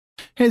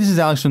Hey, this is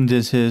Alex from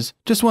Diz Hiz.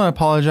 Just want to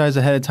apologize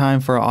ahead of time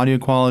for our audio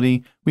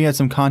quality. We had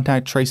some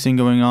contact tracing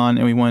going on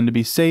and we wanted to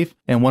be safe,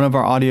 and one of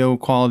our audio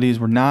qualities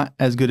were not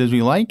as good as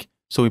we like,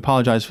 so we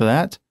apologize for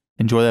that.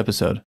 Enjoy the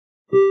episode.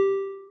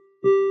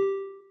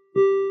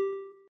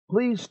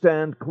 Please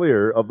stand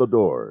clear of the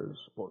doors.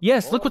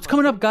 Yes, look what's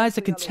coming up, guys.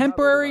 The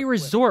Contemporary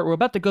Resort. We're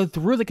about to go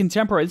through the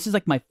Contemporary. This is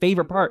like my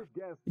favorite part.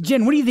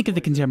 Jen, what do you think of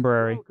the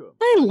Contemporary?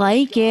 I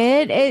like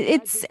it.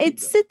 It's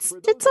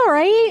all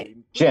right.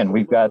 Jen,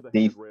 we've got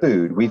the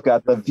food, we've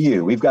got the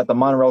view, we've got the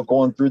monorail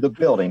going through the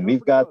building,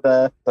 we've got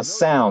the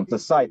sounds, the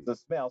sights, the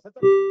smells.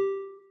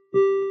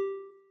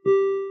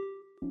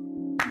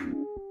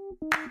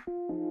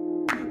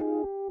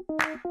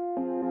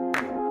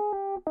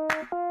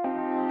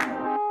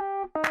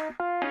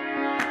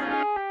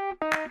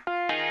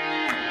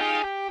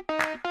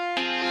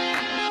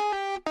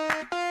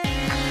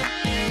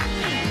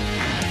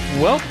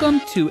 Welcome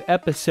to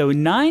episode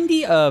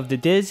 90 of the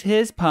Diz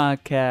Hiz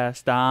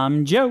podcast.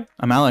 I'm Joe.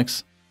 I'm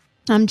Alex.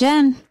 I'm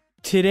Jen.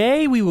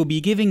 Today we will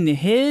be giving the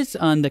Hiz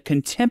on the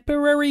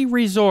Contemporary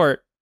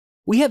Resort.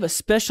 We have a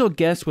special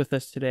guest with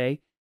us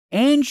today,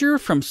 Andrew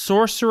from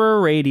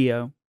Sorcerer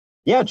Radio.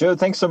 Yeah, Joe,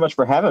 thanks so much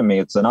for having me.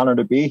 It's an honor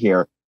to be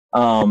here.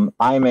 I'm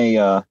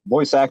a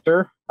voice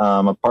actor.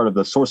 I'm a part of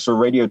the Sorcerer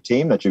Radio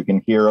team that you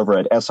can hear over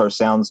at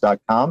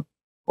srsounds.com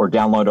or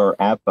download our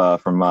app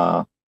from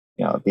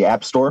the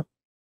App Store.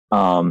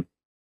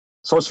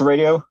 Sorcerer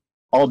Radio,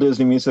 all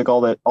Disney music,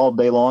 all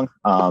day long.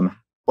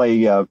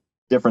 Play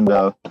different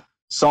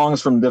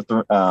songs from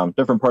different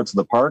parts of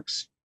the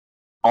parks,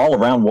 all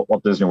around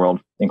Walt Disney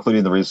World,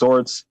 including the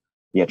resorts,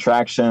 the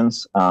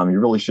attractions. You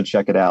really should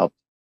check it out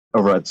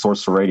over at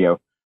Sorcerer Radio.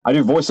 I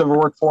do voiceover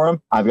work for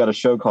them. I've got a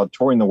show called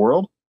Touring the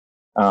World.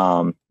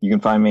 You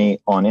can find me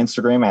on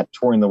Instagram at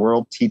Touring the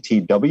World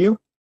TTW,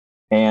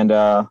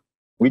 and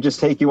we just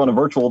take you on a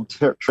virtual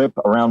trip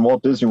around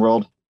Walt Disney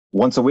World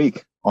once a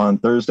week on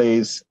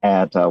Thursdays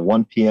at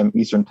 1 p.m.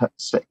 Eastern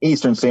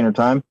Standard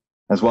Time,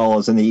 as well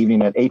as in the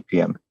evening at 8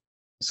 p.m.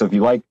 So if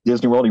you like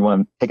Disney World, you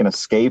want to take an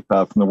escape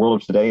from the world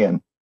of today and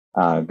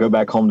go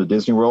back home to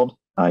Disney World,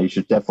 you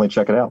should definitely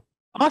check it out.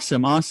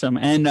 Awesome.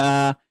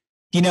 And,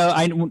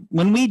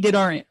 when we did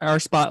our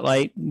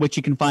spotlight, which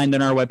you can find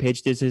on our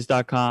webpage,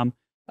 dizhiz.com,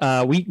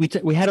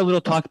 we had a little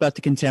talk about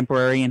the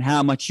Contemporary and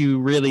how much you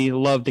really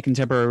love the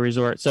Contemporary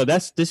Resort. So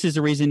this is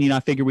the reason, I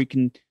figure we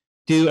can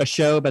do a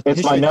show about the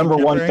It's my number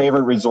one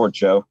favorite resort,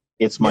 Joe.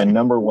 It's my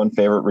number one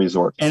favorite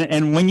resort.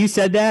 And when you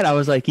said that, I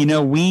was like,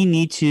 we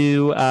need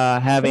to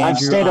have Andrew. I've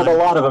stayed at a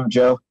lot of them,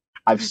 Joe.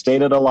 I've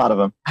stayed at a lot of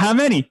them. How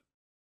many?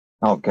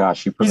 Oh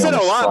gosh, you said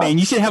a lot, man.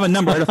 You should have a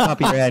number right off the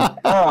top of your head.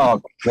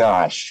 Oh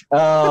gosh,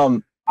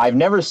 I've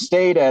never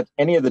stayed at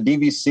any of the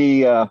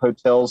DVC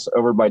hotels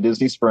over by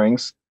Disney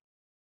Springs.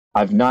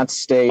 I've not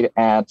stayed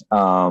at.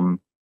 Oh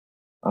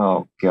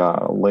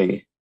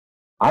golly,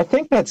 I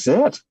think that's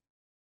it.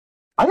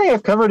 I think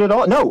I've covered it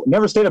all. No,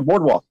 never stayed at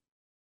Boardwalk.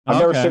 I've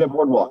never stayed at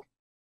Boardwalk.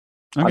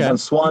 Okay. I've done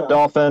Swan,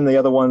 Dolphin, the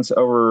other ones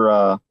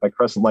over by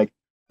Crescent Lake.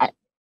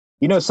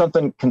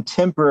 Something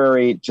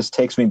Contemporary just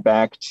takes me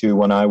back to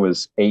when I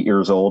was 8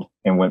 years old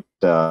and went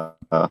to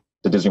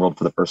Disney World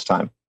for the first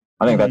time.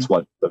 I think that's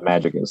what the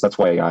magic is. That's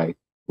why I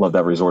love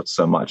that resort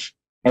so much.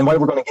 And why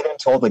we're going to get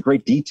into all the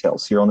great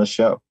details here on this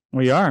show.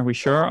 We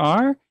sure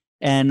are.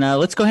 And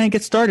let's go ahead and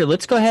get started.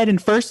 Let's go ahead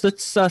and first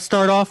let's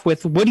start off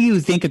with, what do you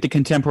think of the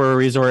Contemporary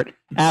Resort,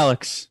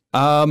 Alex?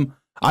 I've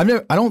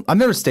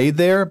never stayed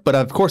there, but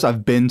of course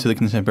I've been to the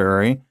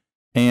Contemporary,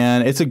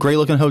 and it's a great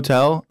looking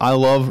hotel. I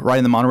love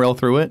riding the monorail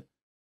through it.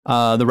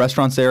 The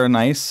restaurants there are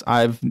nice.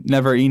 I've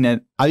eaten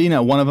at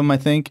one of them, I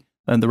think,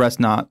 and the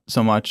rest not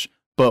so much.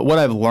 But what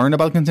I've learned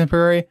about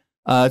Contemporary,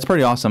 it's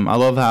pretty awesome. I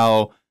love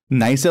how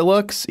nice it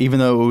looks, even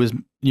though it was,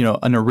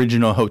 an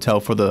original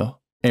hotel for the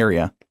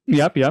area.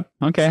 Yep.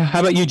 Okay.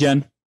 How about you,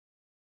 Jen?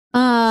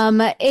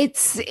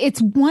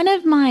 It's one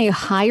of my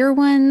higher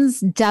ones.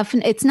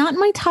 Definitely, it's not in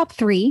my top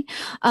three.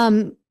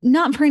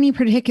 Not for any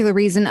particular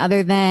reason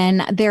other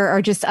than there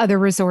are just other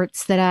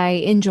resorts that I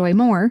enjoy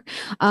more.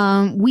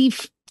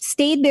 We've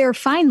stayed there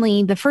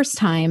finally the first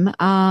time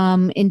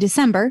in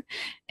December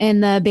in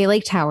the Bay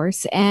Lake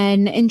Towers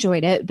and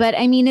enjoyed it. But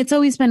I mean, it's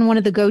always been one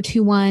of the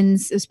go-to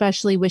ones,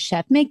 especially with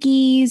Chef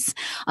Mickey's.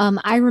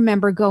 I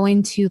remember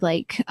going to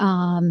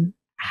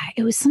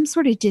it was some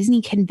sort of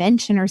Disney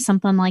convention or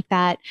something like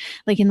that,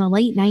 like in the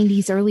late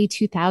 90s, early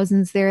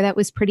 2000s there. That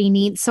was pretty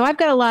neat. So I've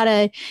got a lot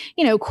of,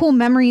 cool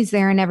memories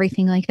there and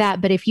everything like that.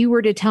 But if you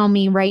were to tell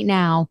me right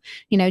now,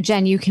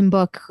 Jen, you can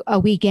book a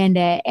weekend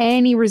at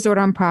any resort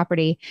on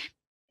property,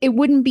 it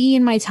wouldn't be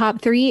in my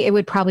top three. It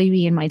would probably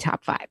be in my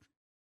top five.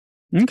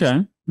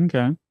 Okay.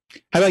 How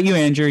about you,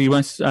 Andrew?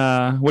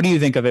 What do you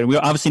think of it? We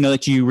obviously know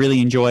that you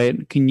really enjoy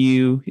it. Can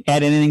you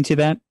add anything to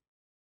that?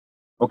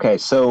 Okay,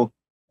 so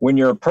when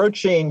you're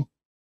approaching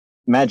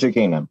Magic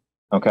Kingdom,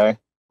 okay,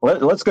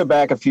 let's go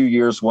back a few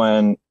years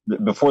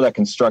before that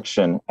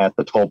construction at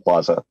the toll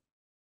plaza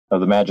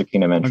of the Magic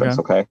Kingdom entrance,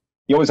 okay?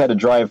 You always had to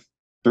drive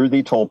through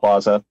the toll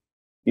plaza.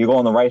 You go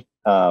on the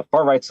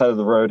far right side of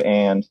the road,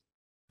 and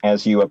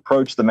as you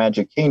approach the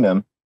Magic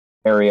Kingdom,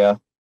 area.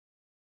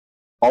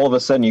 All of a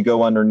sudden, you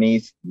go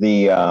underneath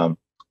the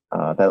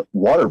that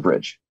water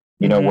bridge.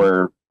 You know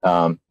where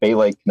Bay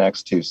Lake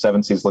connects to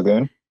Seven Seas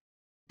Lagoon.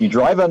 You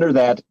drive under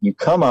that. You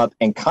come up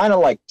and kind of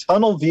like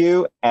tunnel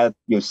view at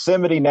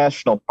Yosemite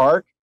National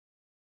Park.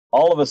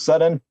 All of a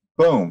sudden,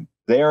 boom!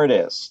 There it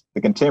is,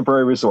 the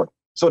Contemporary Resort.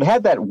 So it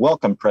had that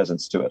welcome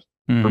presence to it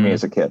for me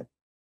as a kid.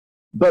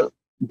 But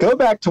go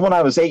back to when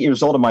I was 8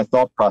 years old and my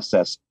thought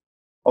process.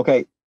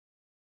 Okay,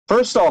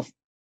 first off,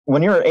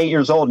 when you're 8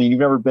 years old and you've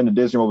never been to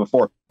Disney World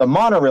before, the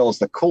monorail is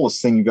the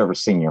coolest thing you've ever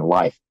seen in your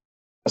life,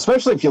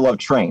 especially if you love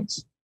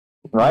trains,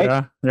 right?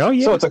 Yeah. Oh,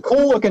 yeah. So it's a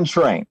cool looking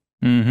train.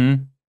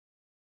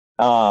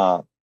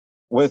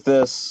 With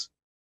this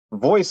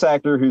voice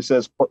actor who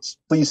says,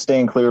 please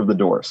stand clear of the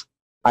doors.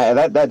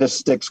 That just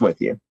sticks with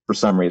you for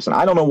some reason.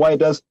 I don't know why it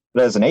does,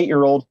 but as an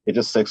 8-year-old, it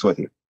just sticks with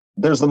you.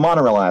 There's the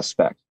monorail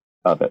aspect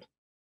of it.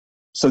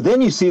 So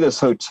then you see this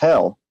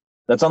hotel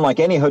that's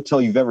unlike any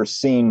hotel you've ever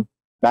seen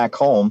back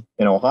home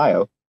in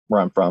Ohio, where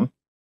I'm from.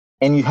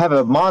 And you have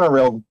a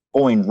monorail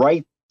going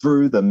right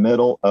through the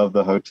middle of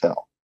the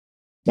hotel.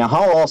 Now,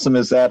 how awesome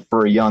is that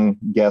for a young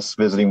guest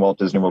visiting Walt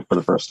Disney World for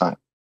the first time?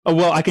 Oh,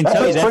 well, I can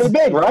tell you that's pretty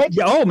big, right?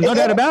 Yeah, oh, no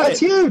doubt about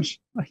that's it. Huge.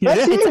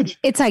 That's huge.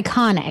 It's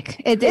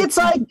iconic. It's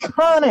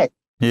iconic.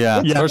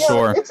 Yeah, for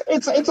sure.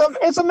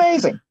 It's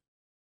amazing,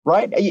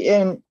 right?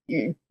 And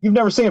you've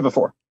never seen it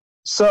before.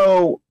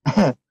 So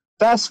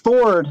fast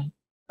forward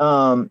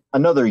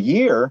another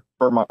year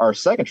for our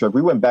second trip.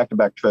 We went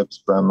back-to-back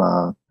trips from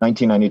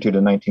 1992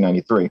 to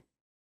 1993.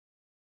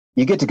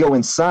 You get to go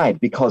inside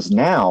because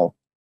now,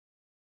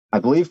 I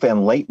believe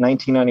in late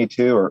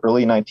 1992 or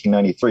early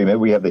 1993, maybe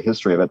we have the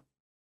history of it,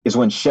 is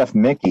when Chef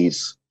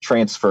Mickey's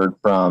transferred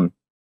from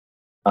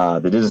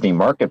the Disney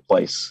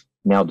Marketplace,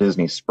 now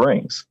Disney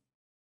Springs,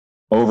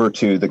 over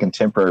to the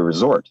Contemporary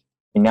Resort.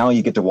 And now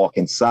you get to walk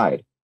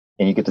inside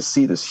and you get to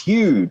see this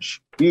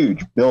huge,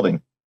 huge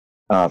building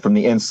from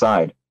the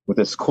inside with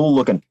this cool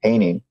looking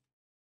painting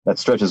that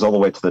stretches all the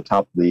way to the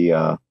top of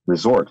the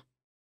resort.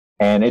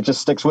 And it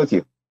just sticks with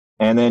you.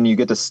 And then you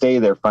get to stay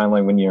there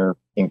finally when you're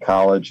in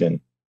college and,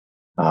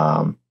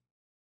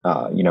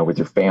 with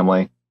your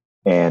family.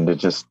 And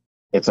it's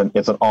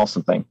an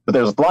awesome thing. But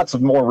there's lots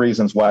of more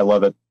reasons why I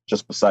love it,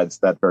 just besides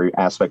that very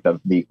aspect of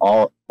the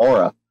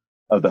aura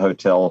of the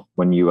hotel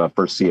when you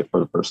first see it for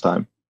the first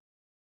time.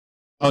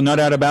 Oh, no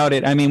doubt about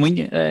it. I mean,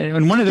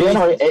 when one of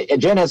the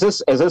Jen, has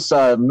this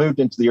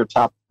moved into your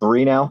top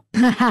 3 now?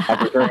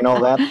 After hearing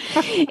all that,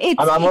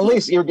 I'm at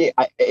least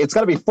it's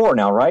got to be 4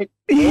 now, right?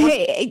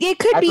 It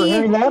could after be.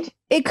 Hearing that,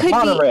 It could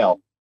monorail,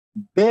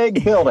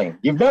 big building.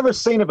 You've never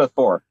seen it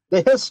before.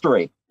 The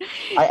history.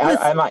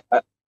 I'm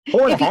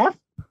 4.5.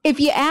 If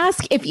you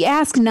ask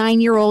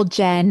 9-year-old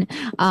Jen,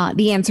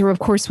 the answer, of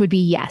course, would be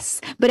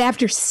yes. But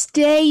after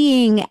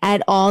staying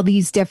at all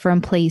these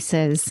different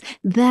places,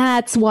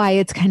 that's why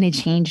it's kind of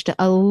changed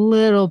a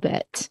little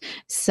bit.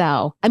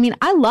 So, I mean,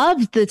 I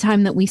loved the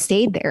time that we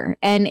stayed there.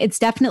 And it's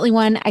definitely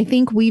one I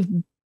think we've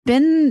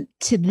been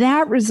to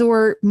that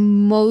resort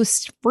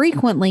most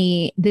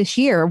frequently this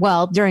year.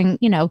 Well, during,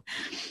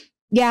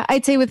 yeah,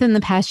 I'd say within the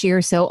past year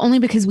or so, only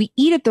because we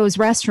eat at those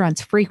restaurants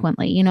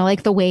frequently,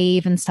 like the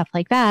Wave and stuff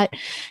like that.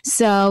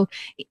 So,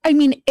 I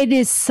mean, it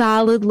is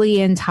solidly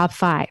in top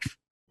 5.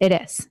 It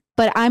is.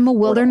 But I'm a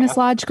Wilderness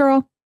Lodge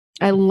girl.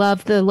 I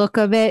love the look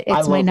of it.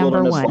 It's my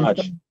number Wilderness 1.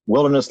 Lodge.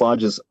 Wilderness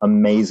Lodge is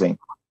amazing.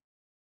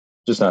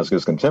 Just not as good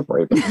as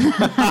Contemporary.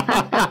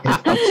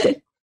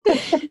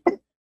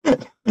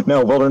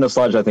 No, Wilderness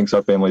Lodge, I think, is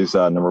our family's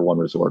number 1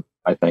 resort,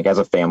 I think, as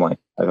a family,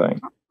 I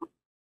think.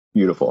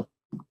 Beautiful.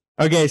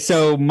 Okay,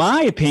 so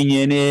my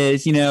opinion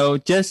is,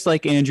 just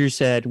like Andrew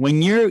said,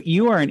 when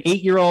you are an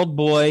 8-year-old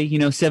boy,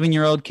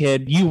 7-year-old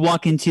kid, you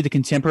walk into the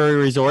Contemporary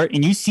Resort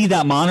and you see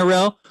that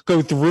monorail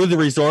go through the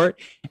resort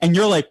and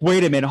you're like,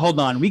 wait a minute, hold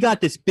on. We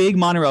got this big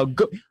monorail.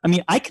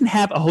 I can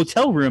have a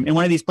hotel room in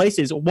one of these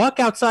places,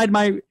 walk outside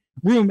my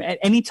room at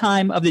any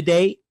time of the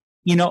day,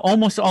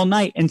 almost all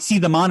night and see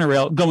the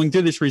monorail going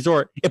through this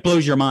resort. It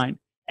blows your mind.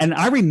 And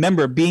I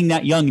remember being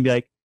that young and be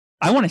like,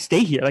 I want to stay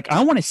here. Like,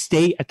 I want to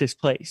stay at this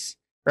place.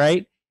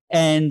 Right.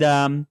 And,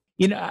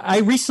 I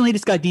recently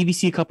just got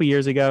DVC a couple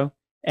years ago,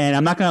 and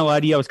I'm not going to lie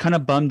to you. I was kind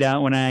of bummed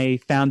out when I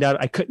found out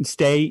I couldn't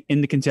stay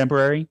in the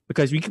Contemporary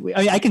because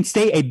I can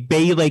stay a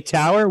Bay Lake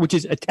Tower, which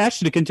is attached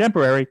to the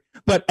Contemporary,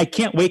 but I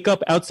can't wake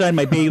up outside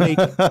my Bay Lake,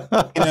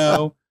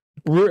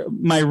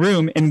 my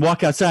room and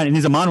walk outside and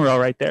there's a monorail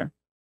right there.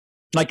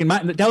 Like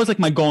that was like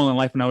my goal in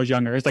life when I was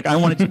younger. It's like, I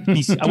wanted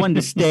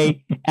to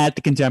stay at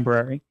the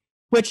Contemporary,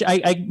 which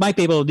I might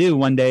be able to do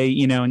one day,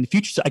 in the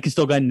future. So I can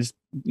still go and just,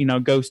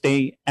 go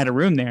stay at a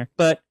room there.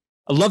 But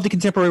I love the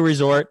Contemporary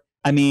Resort.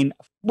 I mean,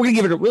 we're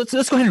gonna give it.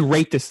 Let's go ahead and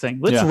rate this thing.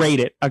 Let's rate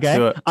it.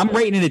 Okay, I'm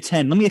rating it a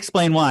 10. Let me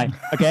explain why.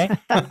 Okay,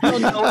 I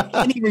don't know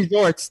any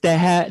resorts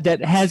that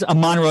has a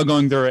monorail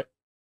going through it.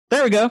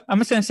 There we go. I'm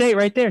just gonna say it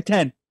right there.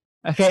 10.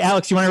 Okay,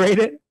 Alex, you want to rate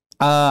it?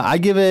 I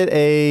give it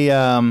a.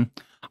 I'm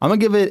gonna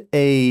give it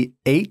a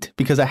 8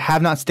 because I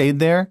have not stayed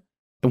there.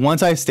 And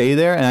once I stay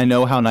there and I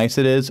know how nice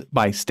it is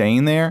by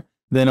staying there,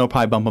 then it'll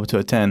probably bump up to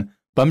a 10.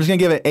 But I'm just gonna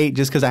give it 8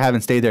 just because I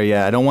haven't stayed there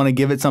yet. I don't want to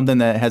give it something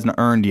that hasn't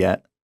earned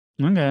yet.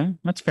 Okay,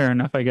 that's fair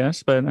enough, I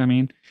guess. But I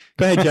mean,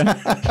 go ahead, Jen.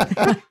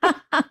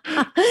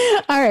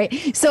 All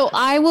right. So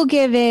I will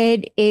give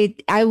it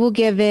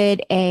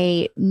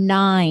a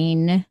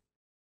 9,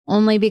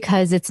 only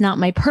because it's not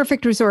my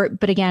perfect resort,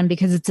 but again,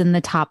 because it's in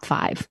the top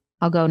 5.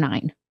 I'll go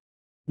 9.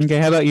 Okay,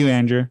 how about you,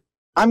 Andrew?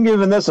 I'm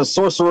giving this a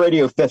Sorcerer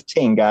Radio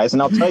 15, guys,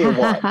 and I'll tell you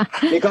why.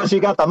 Because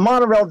you got the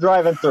monorail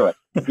driving through it.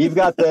 You've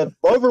got the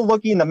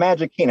overlooking the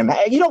Magic Kingdom.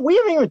 Hey, we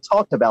haven't even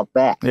talked about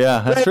that.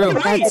 Yeah, that's true.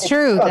 That's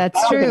true.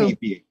 That's true.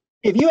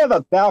 If you have a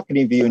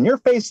balcony view and you're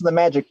facing the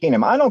Magic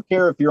Kingdom, I don't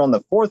care if you're on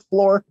the 4th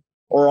floor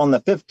or on the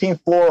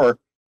 15th floor. Or,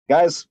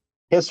 guys,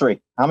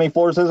 history. How many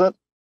floors is it?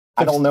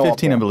 I don't know.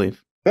 15, I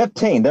believe.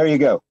 15. There you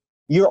go.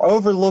 You're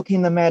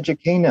overlooking the Magic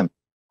Kingdom.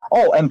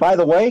 Oh, and by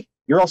the way,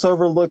 you're also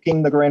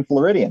overlooking the Grand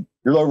Floridian.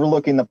 You're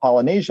overlooking the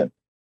Polynesian.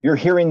 You're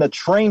hearing the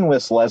train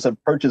whistle as it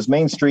approaches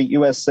Main Street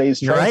USA's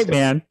train You're right, station.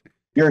 man.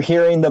 You're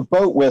hearing the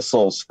boat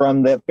whistles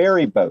from the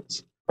ferry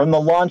boats, from the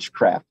launch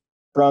craft,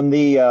 from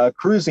the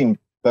cruising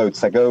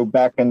boats that go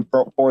back and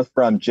forth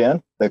from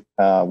Jen, the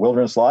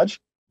Wilderness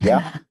Lodge.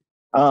 Yeah.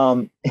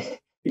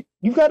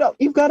 You've got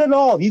it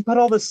all. You've got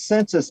all the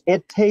senses.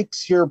 It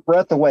takes your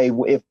breath away.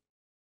 If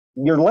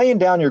you're laying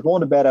down, you're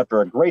going to bed after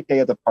a great day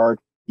at the park,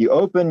 you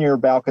open your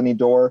balcony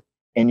door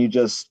and you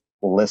just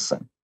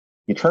listen.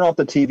 You turn off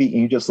the TV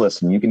and you just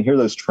listen. You can hear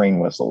those train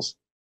whistles,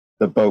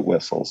 the boat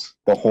whistles,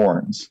 the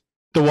horns.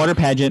 The water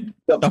pageant.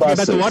 Don't forget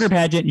about the water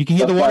pageant. You can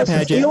hear the water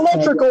pageant. The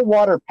electrical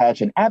water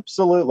pageant.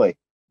 Absolutely.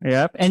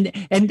 Yep. And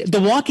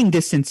the walking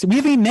distance. We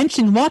haven't even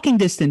mentioned walking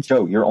distance.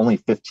 Joe, you're only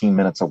 15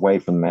 minutes away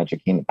from the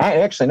Magic Kingdom.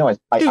 Actually, no.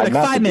 Dude, like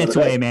 5 minutes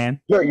away,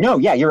 man.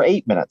 You're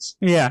 8 minutes.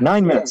 Yeah.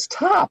 9 minutes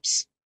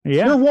tops.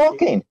 Yeah. You're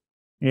walking.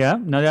 Yeah,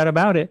 no doubt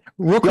about it.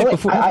 Real quick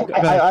before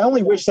I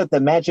only wish that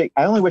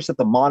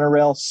the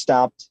monorail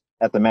stopped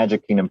at the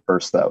Magic Kingdom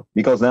first, though,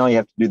 because now you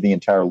have to do the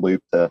entire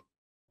loop to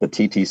the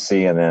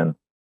TTC and then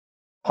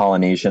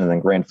Polynesian and then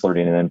Grand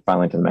Floridian and then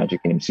finally to the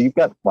Magic Kingdom. So you've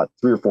got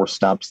 3 or 4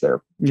 stops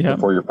there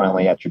before you're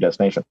finally at your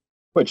destination,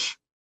 which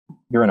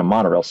you're in a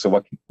monorail. So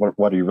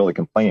what are you really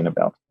complaining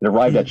about? It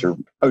arrived at your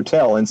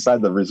hotel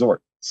inside the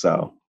resort.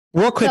 So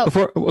real quick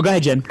before, go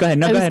ahead, Jen. Go ahead.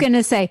 No, I was going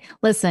to say,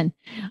 listen,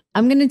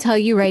 I'm going to tell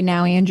you right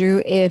now,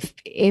 Andrew, if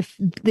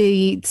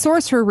the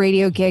Sorcerer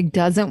Radio gig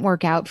doesn't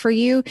work out for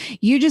you,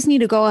 you just need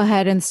to go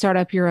ahead and start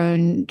up your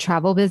own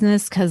travel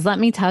business. Because let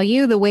me tell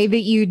you, the way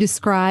that you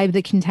describe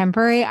the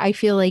Contemporary, I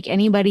feel like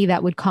anybody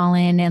that would call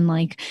in and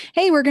like,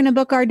 hey, we're going to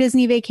book our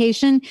Disney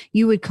vacation,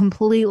 you would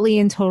completely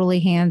and totally,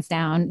 hands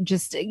down,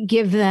 just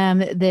give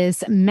them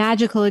this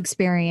magical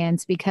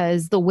experience,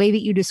 because the way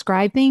that you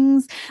describe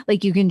things,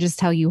 like, you can just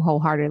tell you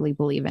wholeheartedly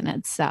believe in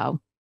it. So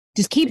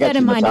just keep that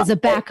in mind as a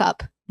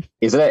backup.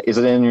 Is it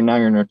in your, now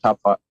you're in your top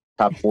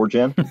 4,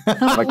 Jen?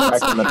 Like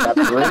back in the top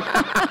 3?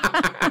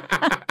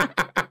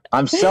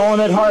 I'm selling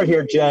it hard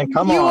here, Jen.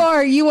 Come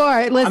on. You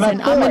are. Listen,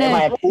 Am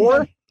I at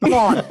 4? Come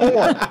on,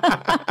 4.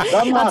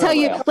 I'll tell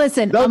you,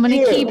 listen, I'm going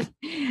to keep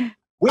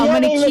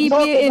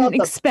you in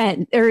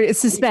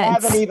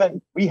suspense.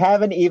 We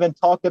haven't even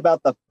talked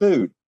about the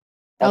food.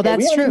 Okay, oh, that's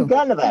we haven't true. even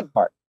gotten to that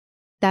part.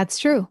 That's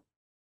true.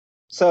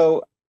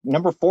 So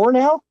number 4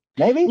 now,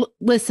 maybe?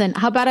 Listen,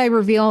 how about I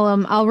reveal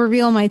them? I'll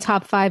reveal my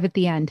top 5 at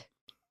the end.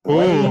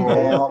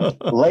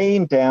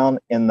 Laying down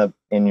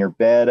in your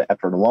bed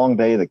after a long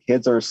day, the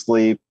kids are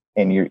asleep,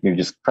 and you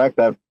just crack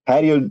that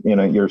patio,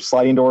 your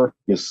sliding door,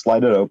 you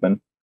slide it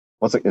open.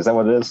 Is that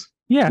what it is?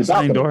 Yeah,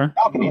 sliding door.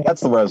 Balcony,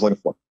 that's the word I was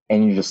looking for.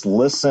 And you just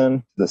listen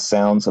to the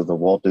sounds of the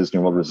Walt Disney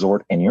World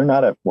Resort, and you're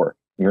not at work.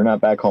 You're not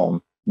back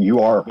home.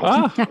 You are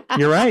home. Oh,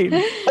 you're right.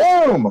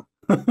 Boom!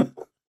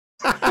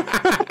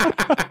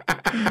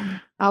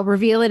 I'll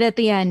reveal it at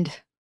the end.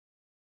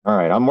 All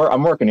right, I'm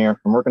working here.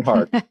 I'm working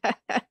hard.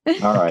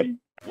 All right.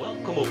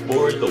 Welcome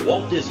aboard the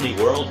Walt Disney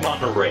World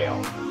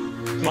Monorail.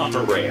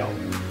 Monorail.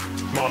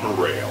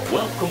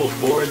 Welcome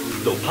aboard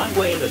the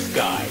Highway in the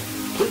Sky.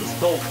 Please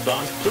hold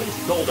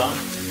on.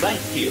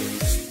 Thank you.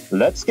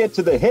 Let's get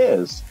to the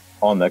Hiz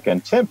on the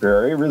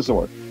Contemporary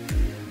Resort.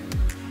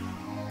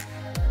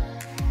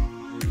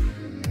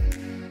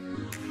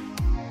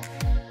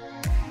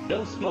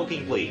 No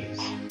smoking, please.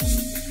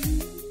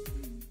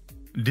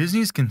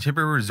 Disney's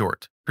Contemporary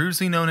Resort,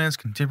 previously known as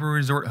Contemporary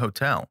Resort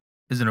Hotel,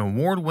 is an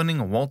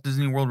award-winning Walt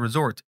Disney World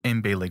resort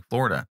in Bay Lake,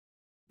 Florida.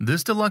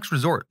 This deluxe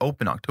resort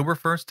opened October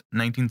 1st,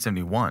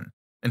 1971,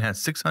 and has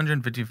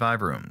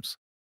 655 rooms.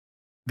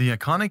 The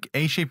iconic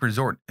A-shaped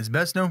resort is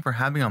best known for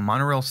having a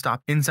monorail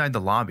stop inside the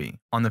lobby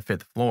on the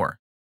 5th floor.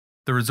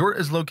 The resort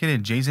is located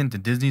adjacent to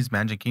Disney's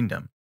Magic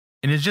Kingdom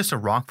and is just a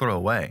rock throw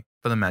away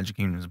from the Magic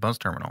Kingdom's bus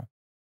terminal.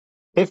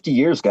 50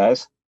 years,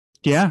 guys.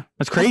 Yeah,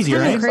 that's crazy,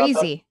 right?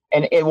 Crazy.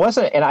 And it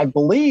wasn't, and I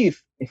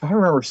believe, if I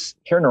remember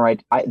hearing it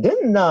right,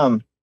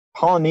 didn't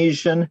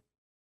Polynesian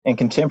and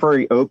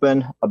Contemporary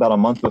open about a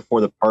month before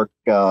the park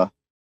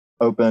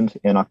opened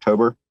in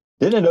October?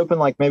 Didn't it open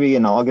like maybe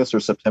in August or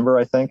September,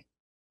 I think?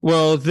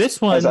 Well,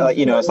 this one, As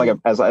it's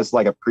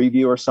like a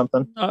preview or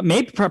something.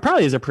 maybe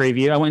probably as a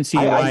preview. I wouldn't see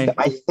why.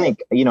 I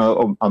think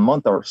a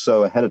month or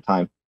so ahead of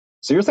time.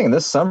 So you're thinking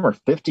this summer,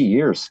 50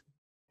 years,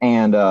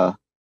 and I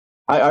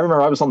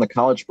remember I was on the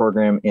college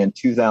program in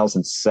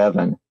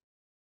 2007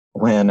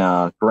 when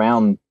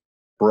ground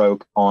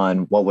broke on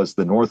what was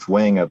the north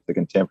wing of the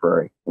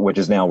Contemporary, which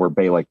is now where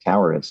Bay Lake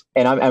Tower is.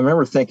 And I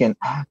remember thinking,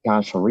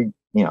 gosh,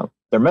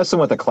 they're messing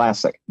with a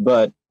classic.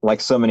 But like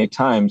so many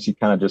times, you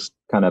kind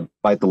of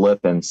bite the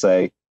lip and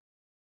say,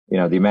 the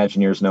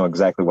Imagineers know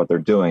exactly what they're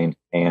doing.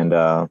 And,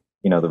 the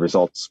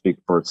results speak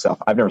for itself.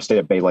 I've never stayed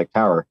at Bay Lake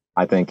Tower.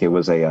 I think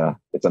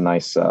it's a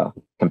nice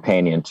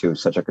companion to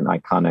such an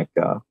iconic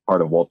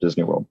part of Walt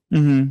Disney World.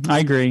 Mm-hmm. I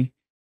agree.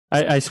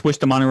 I wish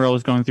the monorail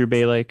was going through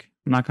Bay Lake.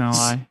 I'm not going to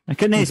lie. I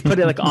couldn't they just put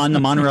it like on the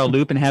monorail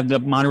loop and have the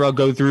monorail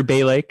go through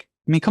Bay Lake?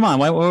 I mean, come on.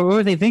 What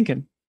were they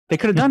thinking? They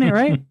could have done it,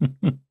 right?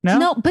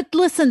 No, but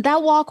listen,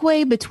 that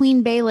walkway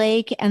between Bay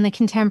Lake and the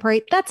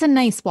Contemporary, that's a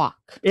nice walk.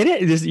 It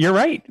is. You're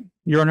right.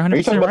 You're 100% Are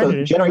you talking about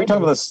right. Jen, are you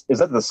talking about this? Is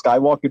that the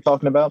skywalk you're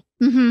talking about?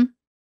 Mm-hmm.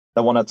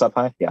 The one that's up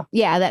high? Yeah.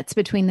 Yeah, that's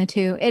between the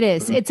two. It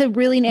is. Mm-hmm. It's a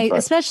really nice, right.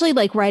 Especially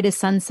like right as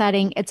sun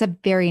setting. It's a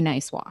very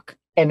nice walk.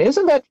 And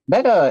isn't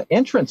that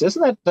entrance,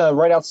 isn't that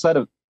right outside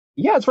of,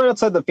 it's right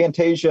outside the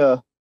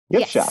Fantasia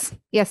gift shop.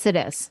 Yes, it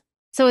is.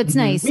 So it's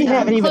nice. We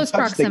haven't even close touched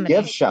proximity.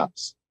 the gift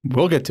shops.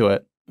 We'll get to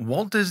it.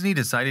 Walt Disney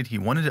decided he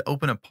wanted to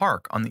open a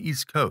park on the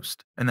East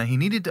Coast and that he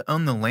needed to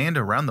own the land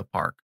around the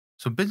park,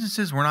 so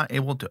businesses were not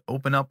able to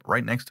open up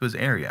right next to his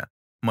area,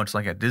 much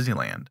like at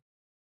Disneyland.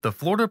 The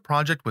Florida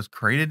project was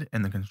created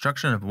and the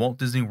construction of Walt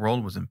Disney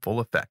World was in full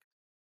effect.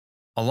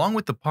 Along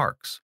with the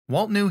parks,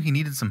 Walt knew he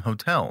needed some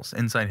hotels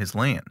inside his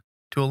land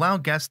to allow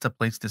guests a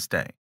place to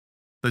stay.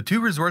 The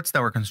two resorts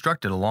that were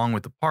constructed along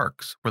with the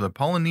parks were the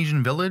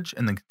Polynesian Village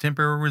and the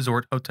Contemporary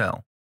Resort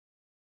Hotel.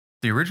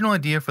 The original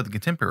idea for the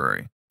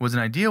Contemporary was an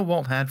idea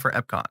Walt had for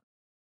Epcot.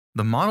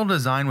 The model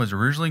design was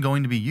originally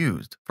going to be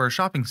used for a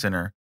shopping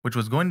center, which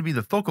was going to be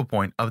the focal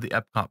point of the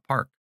Epcot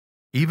park,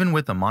 even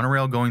with a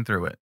monorail going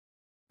through it.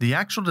 The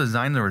actual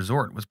design of the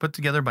resort was put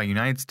together by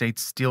United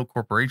States Steel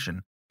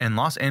Corporation and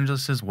Los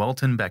Angeles'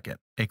 Welton Beckett,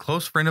 a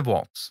close friend of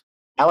Walt's.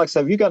 Alex,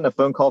 have you gotten a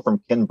phone call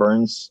from Ken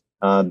Burns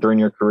during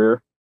your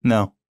career?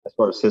 No. As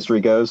far as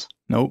history goes?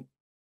 Nope.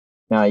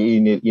 No,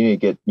 you need to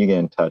get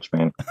in touch,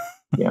 man.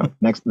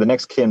 The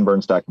next Ken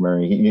Burns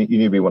documentary, you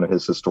need to be one of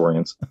his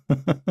historians.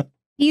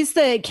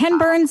 Ken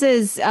Burns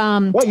is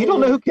What, you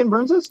don't know who Ken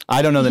Burns is?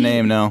 I don't know the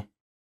name, no.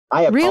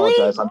 I apologize.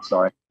 Really? I'm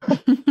sorry.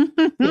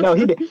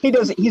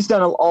 He's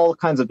done all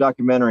kinds of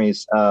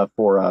documentaries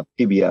for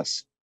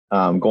PBS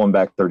going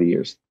back 30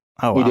 years.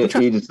 Oh, wow.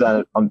 He's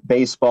done it on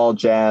baseball,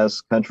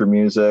 jazz, country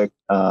music.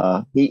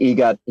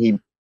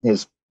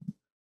 His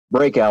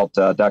breakout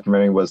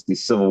documentary was the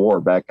Civil War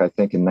back, I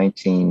think, in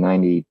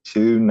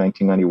 1992,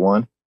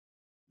 1991.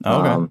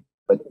 Okay.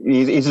 But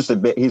he's just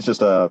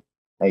a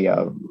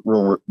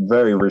real,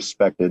 very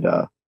respected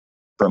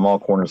from all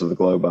corners of the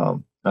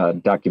globe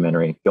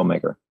documentary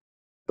filmmaker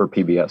for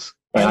PBS.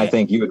 And I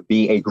think you would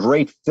be a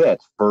great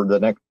fit for the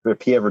next,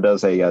 if he ever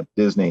does a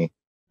Disney.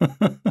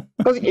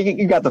 Because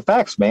you got the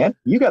facts, man.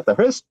 You got the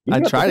history.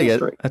 I try to get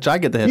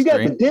the history. You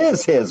got the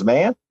Diz Hiz,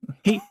 man.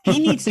 He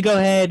needs to go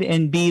ahead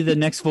and be the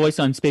next voice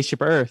on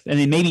Spaceship Earth. And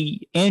then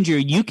maybe, Andrew,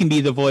 you can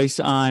be the voice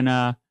on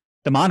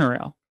the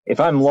monorail. If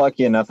I'm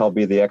lucky enough, I'll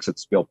be the exit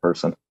spiel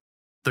person.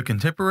 The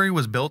Contemporary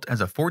was built as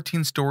a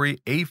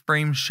 14-story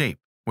A-frame shape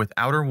with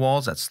outer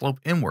walls that slope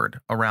inward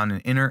around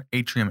an inner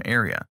atrium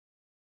area.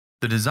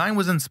 The design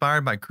was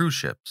inspired by cruise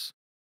ships.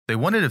 They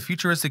wanted a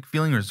futuristic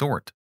feeling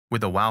resort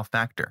with a wow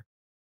factor.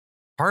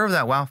 Part of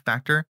that wow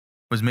factor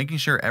was making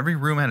sure every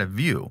room had a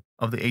view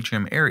of the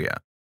atrium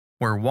area,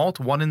 where Walt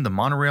wanted the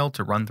monorail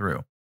to run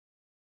through.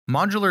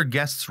 Modular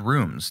guests'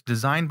 rooms,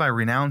 designed by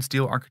renowned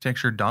steel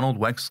architecture Donald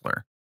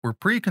Wexler, were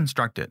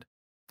pre-constructed,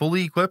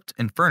 fully equipped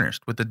and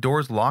furnished with the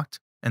doors locked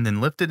and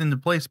then lifted into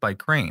place by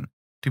crane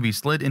to be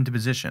slid into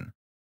position,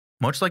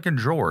 much like a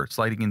drawer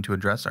sliding into a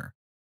dresser.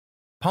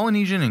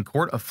 Polynesian and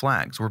Court of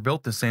Flags were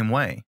built the same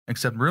way,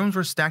 except rooms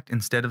were stacked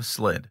instead of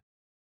slid.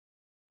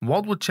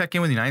 Walt would check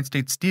in with United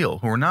States Steel,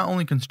 who were not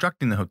only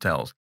constructing the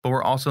hotels, but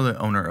were also the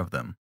owner of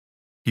them.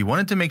 He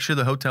wanted to make sure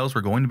the hotels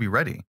were going to be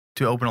ready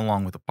to open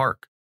along with the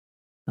park.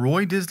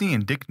 Roy Disney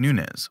and Dick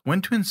Nunes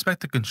went to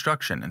inspect the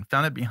construction and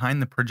found it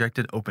behind the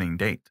projected opening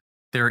date.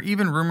 There are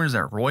even rumors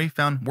that Roy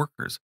found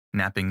workers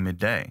napping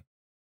midday.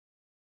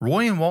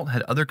 Roy and Walt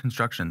had other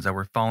constructions that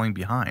were falling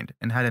behind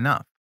and had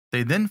enough.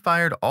 They then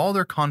fired all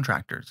their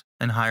contractors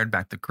and hired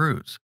back the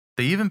crews.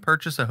 They even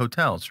purchased the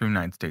hotels from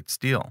United States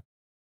Steel.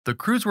 The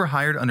crews were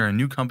hired under a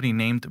new company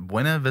named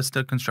Buena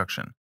Vista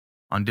Construction.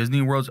 On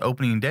Disney World's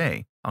opening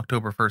day,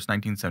 October 1st,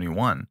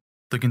 1971,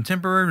 the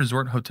Contemporary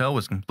Resort Hotel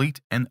was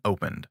complete and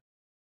opened.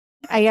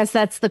 I guess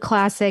that's the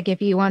classic.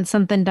 If you want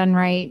something done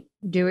right,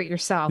 do it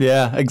yourself.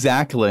 Yeah,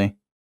 exactly.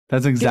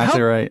 That's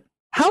exactly right.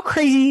 How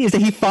crazy is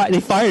that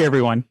they fired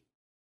everyone?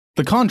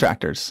 The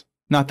contractors,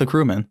 not the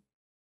crewmen.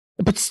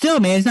 But still,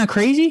 man, it's not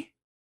crazy.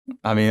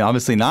 I mean,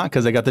 obviously not,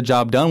 because they got the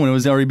job done when it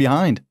was already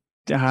behind.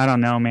 I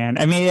don't know, man.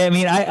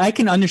 I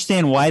can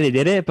understand why they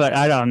did it, but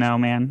I don't know,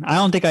 man. I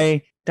don't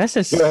think that's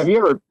just. Joe, have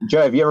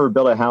you ever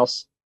built a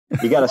house?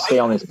 You got to stay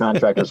on these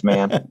contractors,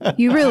 man.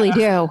 You really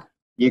do.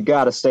 You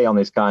got to stay on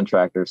these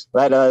contractors.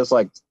 That's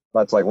like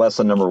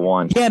lesson number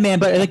one. Yeah, man.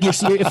 But like,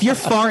 if you're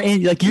far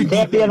in, like you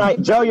can't be a nice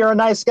Joe. You're a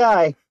nice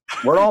guy.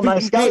 We're all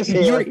nice guys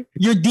here.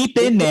 You're deep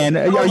in, man.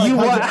 Are you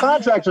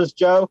contractors,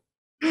 Joe?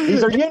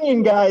 These are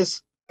union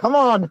guys. Come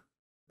on.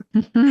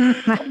 Come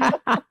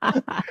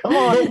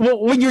on.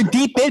 Well, when you're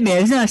deep in,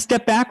 man, isn't that a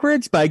step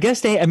backwards? But I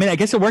guess I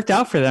guess it worked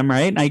out for them,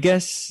 right? I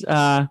guess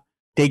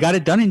they got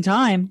it done in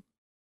time.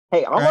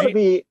 Hey, I want to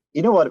be.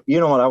 You know what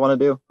I want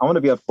to do? I want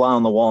to be a fly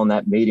on the wall in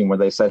that meeting where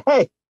they said,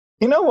 "Hey,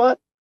 you know what?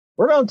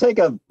 We're going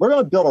to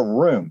build a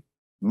room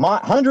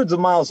hundreds of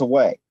miles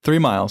away, 3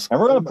 miles, and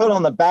we're going to put it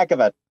on the back of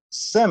a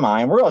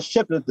semi, and we're going to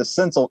ship it to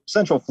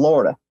Central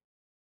Florida,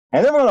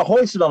 and then we're going to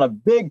hoist it on a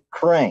big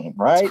crane,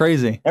 right? It's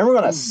crazy, and we're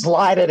going to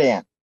slide it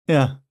in.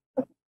 Yeah,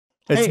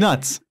 it's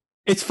nuts.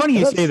 It's funny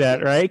you say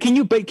that, right? Can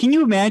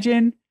you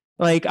imagine?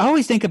 Like, I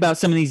always think about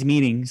some of these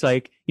meetings,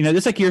 like,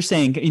 just like you're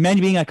saying,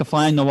 imagine being like a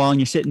fly on the wall and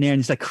you're sitting there and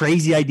it's like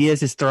crazy ideas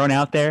just thrown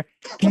out there.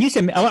 Can you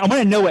say, I want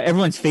to know what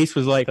everyone's face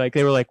was like. Like,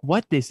 they were like,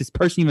 what is this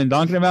person even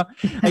talking about?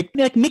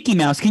 Like Mickey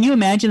Mouse. Can you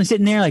imagine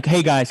sitting there like,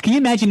 hey guys, can you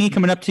imagine me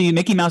coming up to you?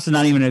 Mickey Mouse is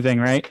not even a thing,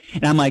 right?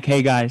 And I'm like,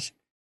 hey guys,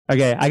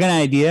 okay, I got an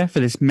idea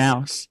for this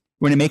mouse.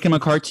 We're going to make him a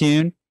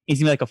cartoon. He's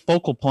going to be like a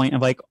focal point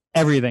of like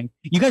everything.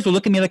 You guys will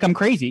look at me like I'm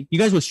crazy. You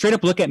guys will straight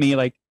up look at me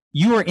like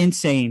you are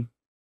insane.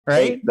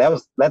 Right. Hey,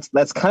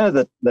 that's kind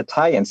of the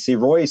tie-in. See,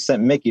 Roy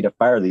sent Mickey to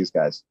fire these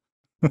guys.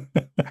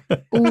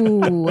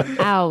 Ooh,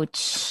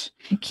 ouch.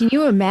 Can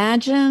you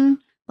imagine?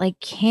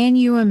 Can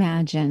you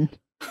imagine?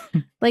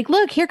 Like,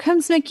 look, here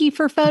comes Mickey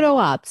for photo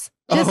ops.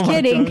 Just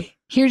kidding.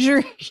 Here's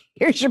your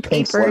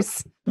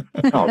papers.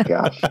 Oh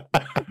gosh.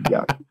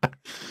 Yeah.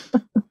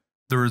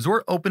 The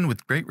resort opened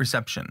with great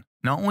reception.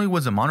 Not only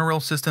was the monorail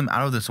system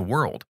out of this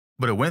world,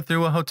 but it went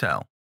through a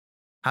hotel.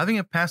 Having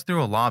it pass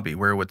through a lobby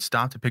where it would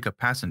stop to pick up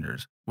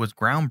passengers was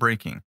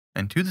groundbreaking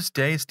and to this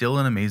day still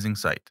an amazing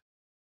sight.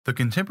 The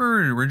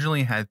Contemporary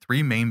originally had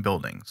 3 main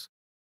buildings: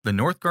 the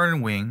North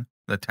Garden Wing,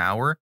 the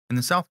Tower, and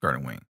the South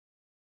Garden Wing.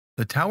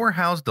 The Tower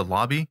housed the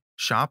lobby,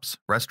 shops,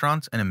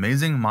 restaurants, and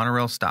amazing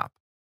monorail stop.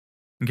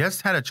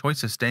 Guests had a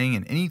choice of staying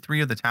in any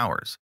 3 of the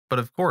towers, but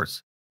of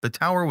course, the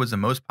Tower was the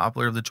most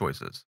popular of the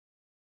choices.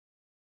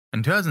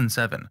 In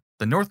 2007,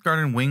 the North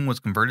Garden Wing was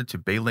converted to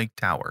Bay Lake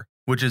Tower,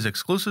 which is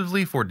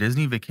exclusively for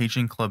Disney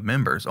Vacation Club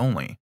members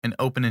only, and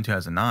opened in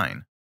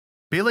 2009.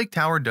 Bay Lake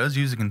Tower does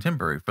use a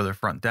Contemporary for their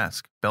front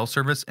desk, bell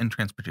service, and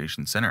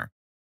transportation center.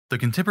 The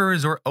Contemporary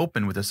Resort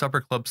opened with a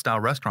supper club-style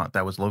restaurant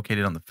that was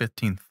located on the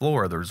 15th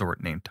floor of the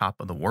resort named Top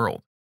of the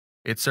World.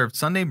 It served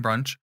Sunday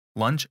brunch,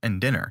 lunch,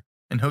 and dinner,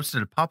 and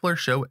hosted a popular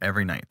show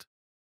every night.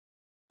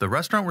 The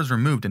restaurant was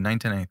removed in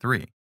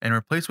 1993 and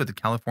replaced with the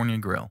California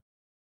Grill.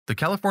 The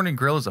California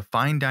Grill is a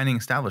fine dining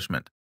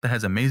establishment that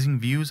has amazing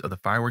views of the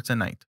fireworks at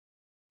night.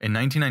 In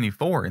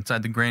 1994,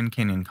 inside the Grand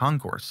Canyon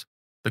Concourse,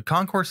 the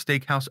Concourse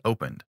Steakhouse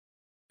opened.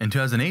 In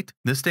 2008,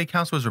 this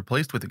steakhouse was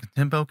replaced with the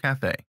Contempo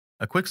Cafe,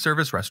 a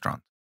quick-service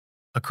restaurant.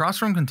 Across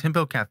from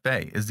Contempo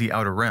Cafe is the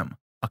Outer Rim,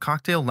 a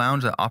cocktail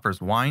lounge that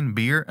offers wine,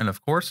 beer, and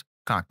of course,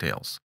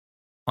 cocktails.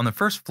 On the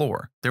first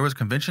floor, there was a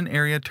convention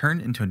area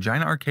turned into a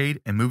giant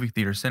arcade and movie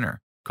theater center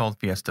called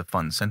Fiesta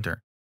Fun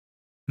Center.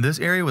 This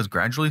area was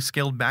gradually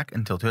scaled back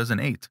until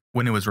 2008,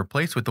 when it was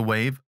replaced with the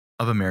Wave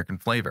of American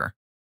Flavor,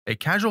 a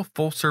casual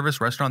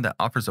full-service restaurant that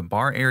offers a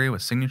bar area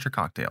with signature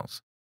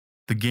cocktails.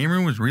 The game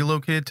room was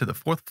relocated to the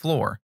 4th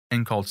floor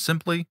and called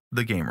simply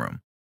the Game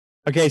Room.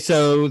 Okay,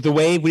 so the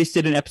Wave, we just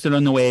did an episode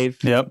on the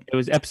Wave. Yep. It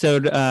was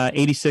episode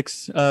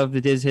 86 of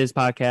the Diz Hiz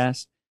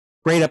podcast.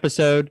 Great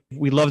episode.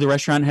 We love the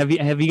restaurant. Have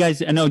you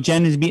guys? I know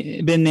Jen has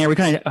been there. We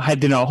kind of had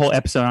to do a whole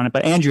episode on it.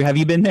 But Andrew, have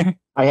you been there?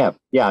 I have.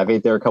 Yeah, I've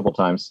ate there a couple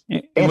times.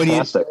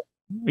 Fantastic.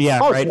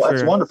 Right.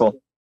 It's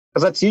wonderful.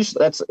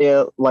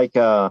 Because like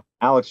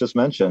Alex just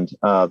mentioned.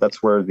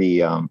 That's where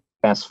the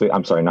fast food.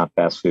 I'm sorry, not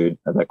fast food.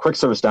 The quick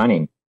service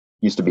dining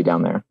used to be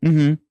down there.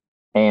 Mm-hmm.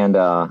 And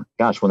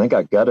gosh, when they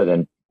got gutted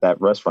and that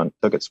restaurant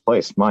took its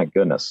place, my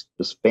goodness,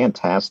 just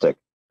fantastic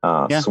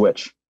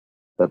switch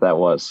that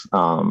was.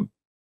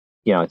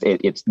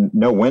 It's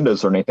no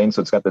windows or anything,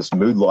 so it's got this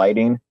mood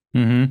lighting.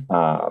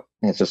 Mm-hmm.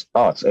 It's just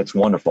it's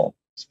wonderful.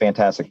 It's a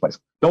fantastic place.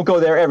 Don't go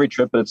there every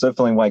trip, but it's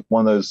definitely like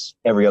one of those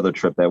every other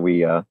trip that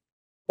we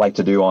like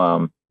to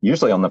do.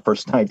 Usually on the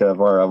first night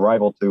of our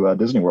arrival to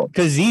Disney World.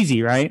 Because it's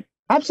easy, right?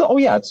 Absolutely. Oh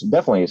yeah, it's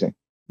definitely easy.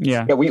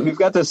 Yeah. We've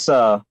got this.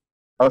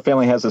 Our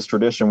family has this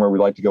tradition where we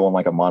like to go on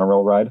like a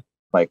monorail ride.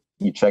 Like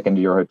you check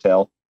into your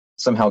hotel,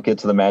 somehow get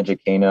to the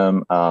Magic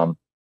Kingdom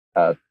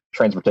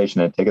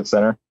transportation and ticket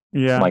center.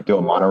 Yeah. And, like do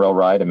a monorail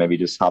ride and maybe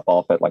just hop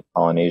off at like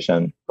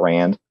Polynesian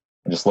Grand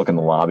and just look in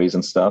the lobbies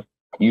and stuff.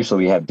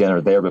 Usually we have dinner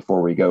there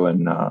before we go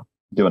and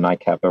do a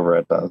nightcap over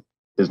at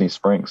Disney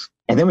Springs.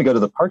 And then we go to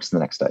the parks the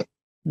next day.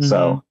 Mm-hmm.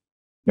 So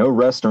no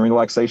rest and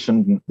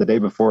relaxation the day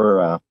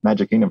before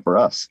Magic Kingdom for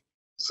us.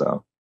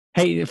 So.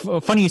 Hey,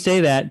 funny you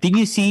say that. Did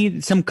you see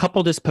some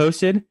couple just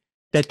posted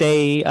that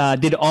they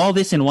did all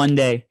this in one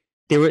day.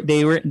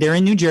 They're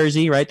in New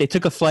Jersey, right? They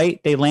took a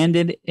flight. They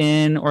landed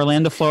in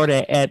Orlando,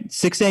 Florida at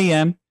 6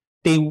 a.m.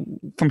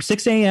 From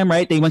 6 a.m.,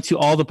 right? They went to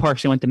all the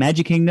parks. They went to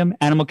Magic Kingdom,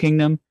 Animal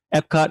Kingdom,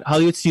 Epcot,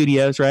 Hollywood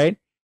Studios, right?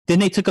 Then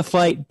they took a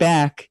flight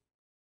back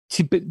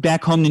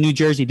home to New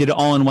Jersey. Did it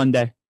all in one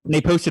day. And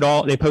they posted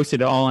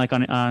it all like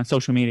on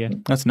social media.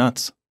 That's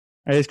nuts.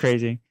 It is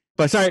crazy.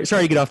 But sorry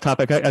to get off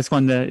topic. I just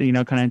wanted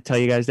to kind of tell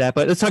you guys that.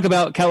 But let's talk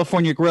about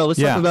California Grill. Let's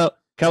talk about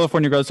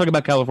California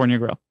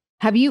Grill.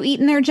 Have you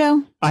eaten there,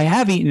 Joe? I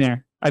have eaten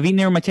there. I've eaten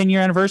there on my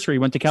 10-year anniversary.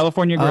 Went to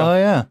California Grill. Oh,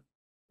 yeah.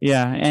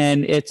 Yeah,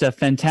 and it's a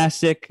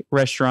fantastic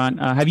restaurant.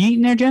 Have you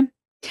eaten there, Jen?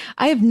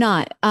 I have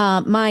not.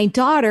 My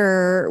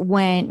daughter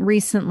went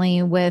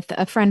recently with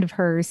a friend of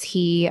hers.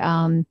 He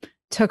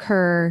took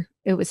her,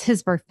 it was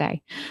his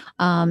birthday,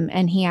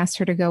 and he asked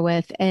her to go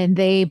with, and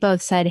they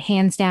both said,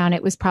 hands down,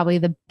 it was probably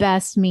the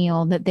best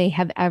meal that they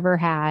have ever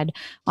had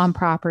on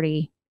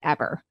property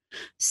ever.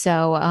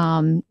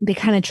 So they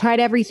kind of tried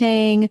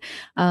everything,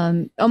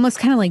 almost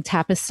kind of like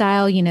tapas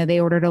style. You know, they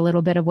ordered a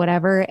little bit of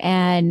whatever,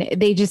 and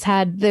they just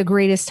had the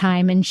greatest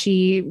time. And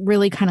she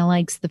really kind of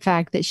likes the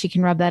fact that she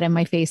can rub that in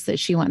my face that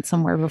she went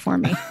somewhere before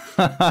me.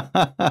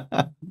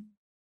 Have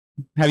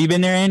you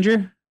been there,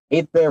 Andrew?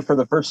 Ate there for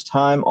the first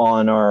time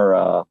on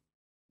our,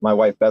 my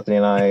wife Bethany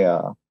and I,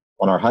 on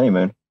our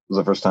honeymoon. It was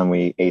the first time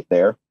we ate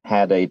there.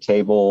 Had a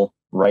table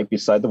right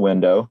beside the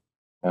window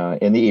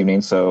in the evening.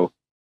 So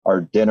our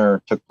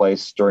dinner took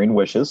place during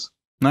Wishes.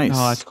 Nice.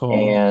 Oh, that's cool.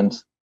 And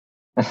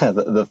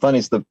the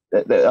funniest,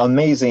 the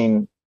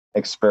amazing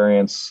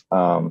experience,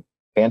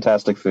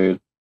 fantastic food.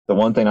 The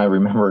one thing I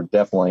remember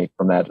definitely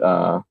from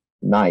that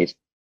night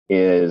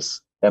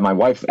is that my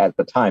wife at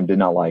the time did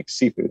not like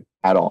seafood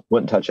at all.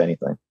 Wouldn't touch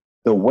anything.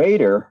 The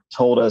waiter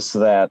told us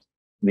that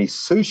the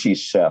sushi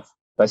chef,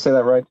 did I say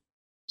that right?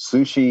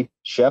 Sushi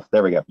chef.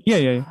 There we go.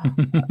 Yeah.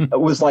 It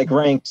was like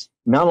ranked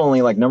not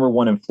only like number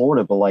 1 in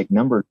Florida, but like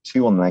number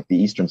 2 on like the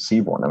Eastern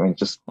Seaboard. I mean,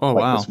 just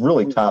this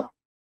really top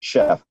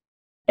chef.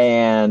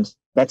 And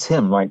that's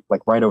him, right?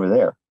 Like right over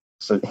there.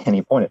 So, and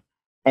he pointed.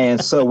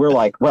 And so we're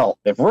like, well,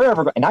 if we're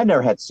ever, and I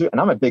never had sushi,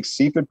 and I'm a big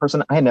seafood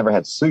person. I had never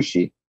had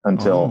sushi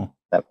until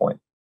that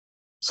point.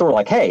 So we're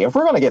like, hey, if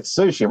we're going to get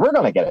sushi, we're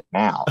going to get it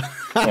now.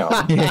 You know,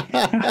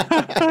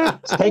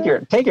 so take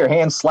your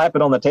hand, slap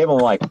it on the table,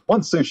 and like,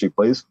 one sushi,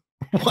 please.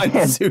 One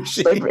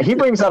sushi. So he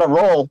brings out a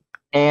roll,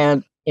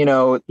 and you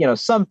know,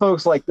 some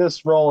folks like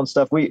this roll and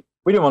stuff. We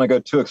didn't want to go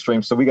too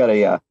extreme, so we got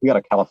a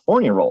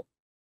California roll,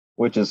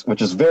 which is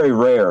very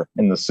rare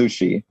in the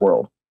sushi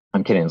world.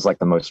 I'm kidding. It's like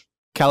the most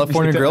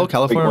California Grill,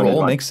 California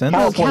roll makes sense.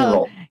 California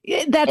roll.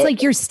 That's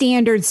like your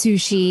standard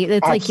sushi.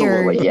 That's like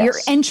your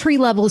entry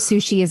level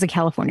sushi is a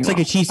California roll. It's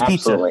like a cheese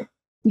pizza. Absolutely.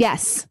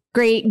 Yes.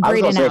 Great I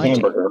was gonna analogy. say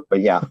hamburger,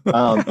 but yeah,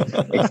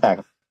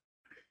 exactly.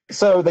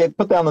 So they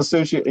put down the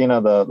sushi, you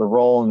know, the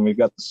roll, and we've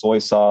got the soy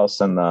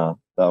sauce and the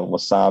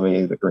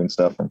wasabi, the green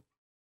stuff, and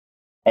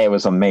it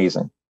was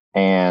amazing.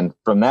 And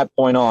from that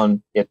point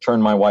on, it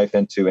turned my wife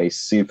into a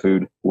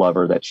seafood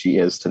lover that she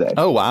is today.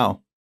 Oh,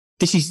 wow.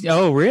 Did she?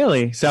 Oh,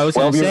 really? So I was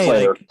going to 12 years say,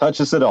 later, like,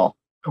 touches it all.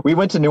 We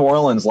went to New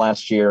Orleans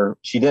last year.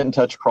 She didn't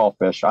touch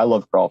crawfish. I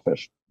love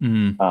crawfish,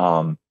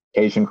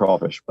 Asian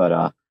crawfish,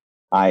 but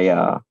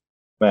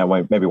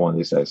maybe one of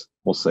these days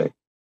we'll see.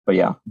 But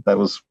yeah, that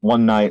was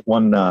one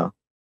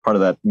part of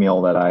that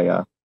meal that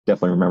I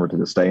definitely remember to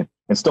this day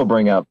and still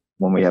bring up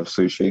when we have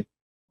sushi.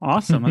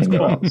 Awesome. That's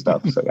cool.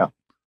 Stuff. So yeah.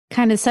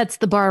 Kind of sets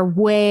the bar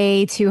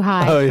way too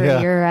high for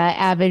your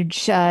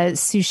average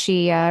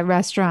sushi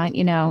restaurant,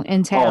 you know,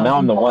 in town. Oh, now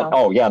I'm the one.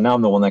 Oh, yeah. Now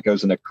I'm the one that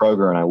goes into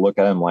Kroger and I look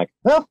at him like,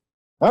 oh,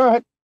 all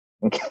right,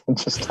 and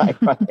just type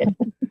right in.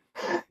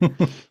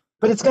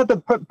 But it's got the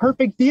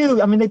perfect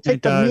view. I mean, they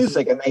take the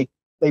music and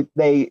they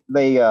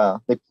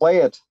play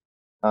it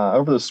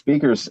over the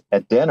speakers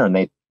at dinner, and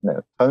they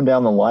tone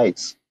down the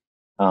lights.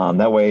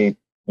 That way,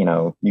 you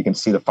know, you can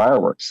see the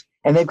fireworks,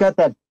 and they've got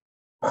that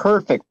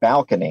perfect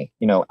balcony,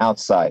 you know,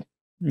 outside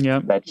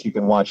that you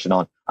can watch it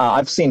on.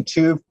 I've seen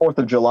 2 4th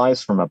of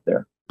Julys from up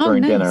there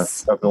during dinner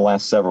over the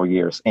last several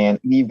years. And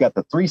you've got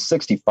the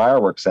 360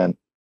 fireworks, and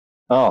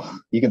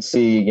you can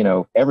see, you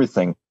know,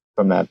 everything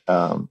from that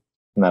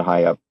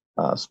high up.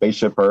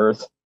 Spaceship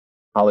Earth,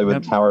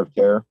 Hollywood Tower of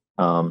Terror.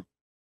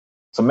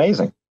 It's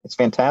amazing. It's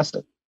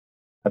fantastic.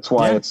 That's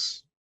why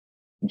it's,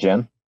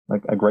 Jen,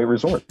 like a great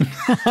resort.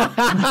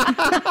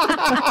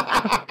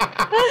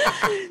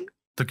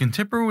 The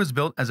Contemporary was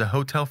built as a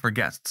hotel for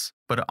guests,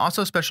 but it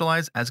also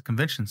specialized as a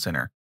convention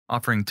center,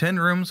 offering 10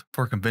 rooms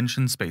for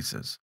convention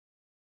spaces.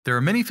 There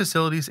are many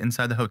facilities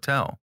inside the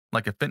hotel,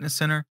 like a fitness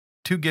center,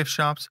 2 gift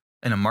shops,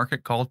 and a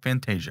market called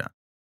Fantasia.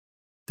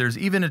 There's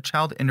even a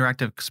child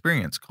interactive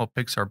experience called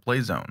Pixar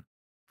Play Zone.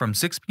 From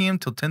 6 p.m.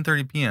 till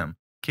 10:30 p.m.,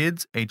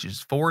 kids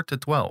ages 4 to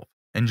 12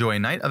 enjoy a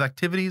night of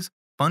activities,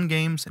 fun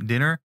games,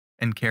 dinner,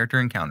 and character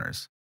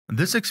encounters.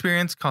 This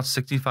experience costs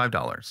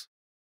 $65.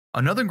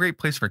 Another great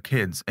place for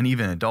kids and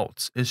even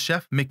adults is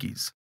Chef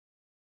Mickey's.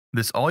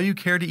 This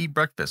all-you-care-to-eat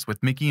breakfast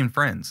with Mickey and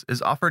friends is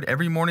offered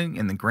every morning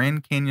in the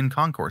Grand Canyon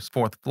Concourse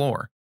 4th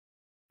floor.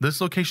 This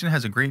location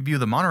has a great view of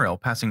the monorail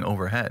passing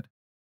overhead.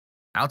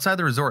 Outside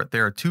the resort,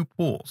 there are 2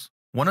 pools.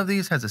 One of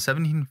these has a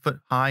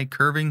 17-foot high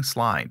curving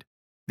slide.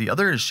 The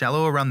other is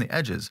shallow around the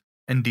edges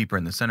and deeper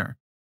in the center.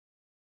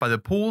 By the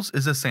pools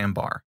is a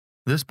sandbar.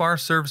 This bar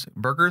serves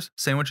burgers,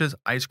 sandwiches,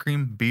 ice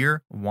cream,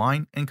 beer,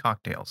 wine, and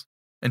cocktails,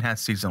 and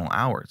has seasonal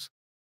hours.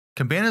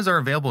 Cabanas are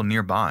available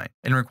nearby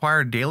and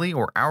require daily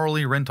or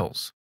hourly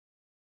rentals.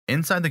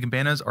 Inside the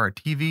cabanas are a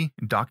TV,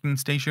 docking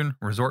station,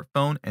 resort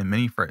phone, and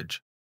mini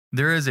fridge.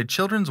 There is a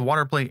children's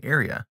water play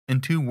area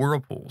and 2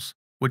 whirlpools,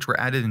 which were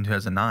added in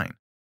 2009.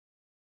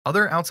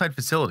 Other outside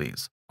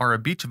facilities are a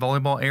beach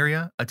volleyball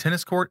area, a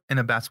tennis court, and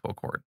a basketball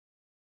court.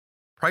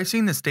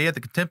 Pricing to stay at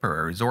the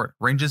Contemporary Resort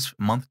ranges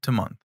month to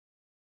month.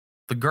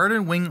 The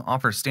Garden Wing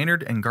offers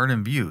standard and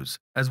garden views,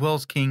 as well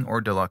as king or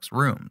deluxe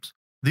rooms.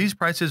 These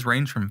prices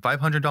range from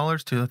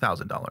 $500 to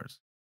 $1,000.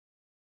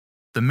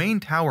 The main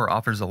tower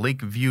offers a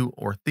lake view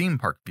or theme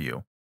park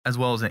view, as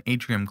well as an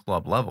atrium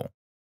club level.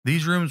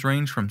 These rooms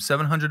range from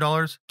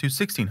 $700 to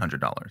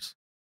 $1,600.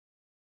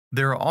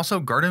 There are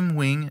also Garden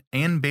Wing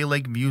and Bay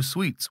Lake View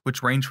suites,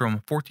 which range from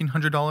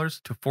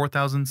 $1,400 to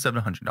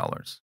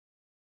 $4,700.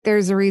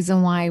 There's a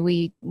reason why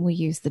we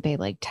use the Bay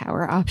Lake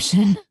Tower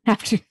option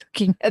after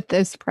looking at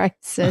those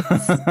prices.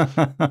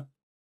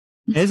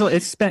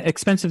 It's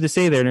expensive to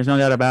stay there. There's no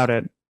doubt about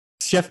it.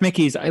 Chef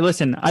Mickey's. I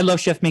love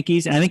Chef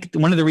Mickey's. And I think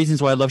one of the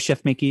reasons why I love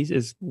Chef Mickey's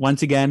is,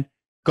 once again,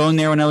 going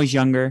there when I was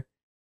younger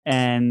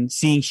and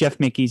seeing Chef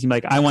Mickey's and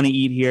like, I want to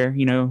eat here.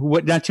 You know,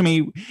 what, that to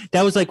me,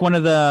 that was like one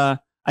of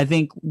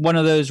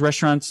those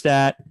restaurants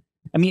that,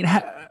 I mean,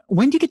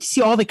 when do you get to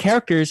see all the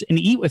characters and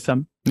eat with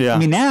them? Yeah. I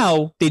mean,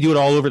 now they do it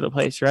all over the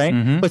place, right?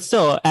 Mm-hmm. But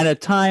still, at a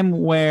time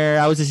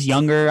where I was just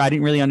younger, I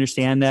didn't really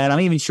understand that. I'm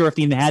not even sure if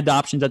they even had the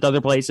options at the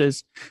other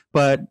places,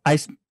 but I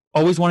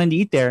always wanted to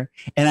eat there.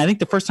 And I think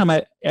the first time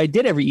I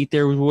did ever eat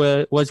there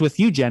was with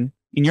you, Jen,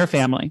 in your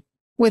family.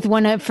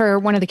 For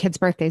one of the kids'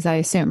 birthdays, I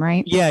assume,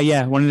 right?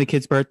 Yeah. One of the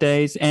kids'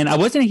 birthdays. And I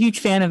wasn't a huge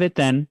fan of it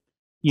then,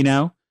 you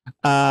know,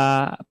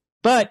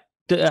 but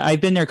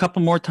I've been there a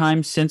couple more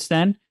times since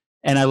then.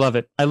 And I love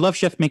it. I love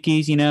Chef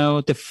Mickey's. You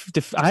know,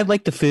 I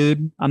like the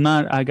food. I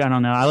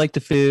don't know. I like the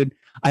food.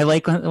 I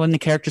like when the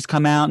characters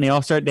come out and they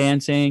all start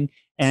dancing.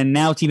 And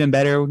now it's even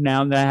better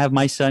now that I have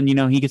my son. You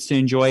know, he gets to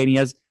enjoy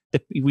it.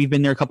 We've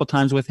been there a couple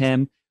times with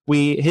him.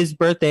 His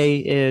birthday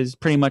is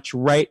pretty much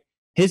right.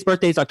 His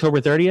birthday is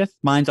October 30th.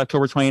 Mine's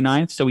October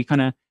 29th. So we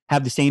kind of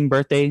have the same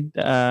birthday.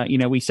 You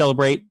know, we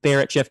celebrate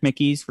there at Chef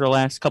Mickey's for the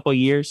last couple of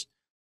years.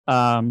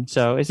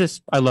 So it's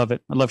just, I love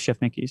it. I love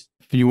Chef Mickey's.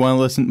 If you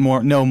want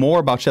to know more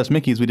about Chef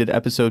Mickey's, we did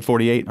episode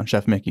 48 on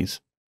Chef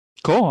Mickey's.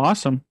 Cool.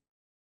 Awesome.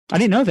 I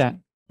didn't know that.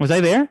 Was I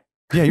there?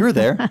 Yeah, you were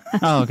there.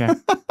 Oh, okay.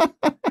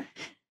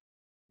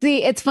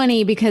 See, it's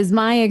funny because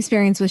my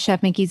experience with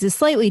Chef Mickey's is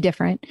slightly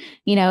different.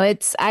 You know,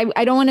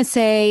 I don't want to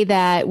say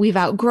that we've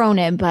outgrown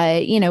it,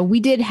 but, you know, we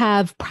did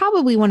have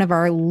probably one of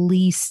our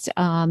least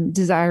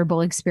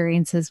desirable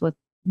experiences with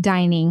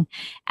dining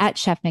at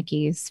Chef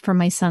Mickey's for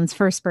my son's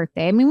first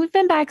birthday. I mean, we've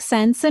been back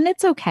since and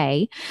it's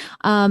okay.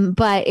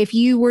 But if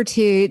you were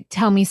to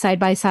tell me side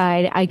by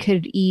side, I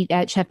could eat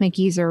at Chef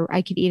Mickey's or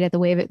I could eat at the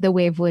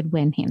Wave would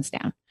win hands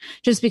down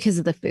just because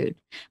of the food.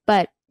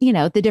 But, you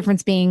know, the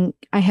difference being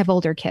I have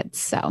older kids.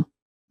 So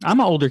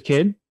I'm an older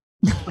kid.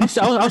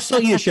 I'll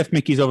still eat at Chef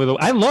Mickey's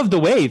I love the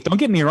Wave. Don't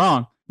get me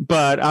wrong,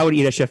 but I would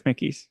eat at Chef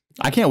Mickey's.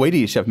 I can't wait to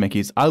eat Chef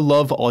Mickey's. I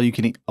love all you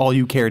can eat, all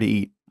you care to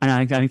eat.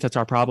 I think that's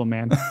our problem,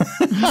 man. How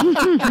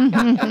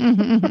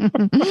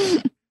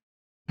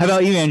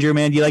about you, Andrew,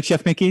 man? Do you like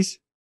Chef Mickey's?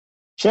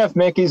 Chef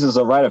Mickey's is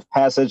a rite of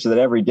passage that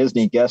every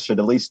Disney guest should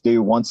at least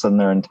do once in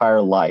their entire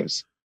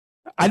lives.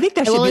 I think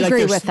that should I will be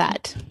agree like with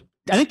that.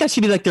 I think that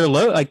should be like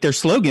their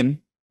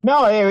slogan.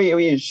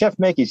 No, Chef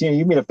Mickey's.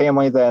 You meet a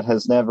family that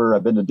has never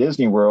been to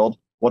Disney World.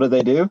 What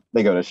do?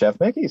 They go to Chef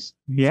Mickey's.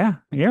 Yeah.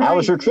 How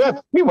was your trip?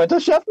 We went to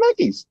Chef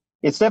Mickey's.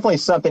 It's definitely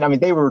something. I mean,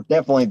 they were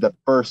definitely the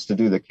first to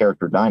do the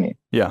character dining.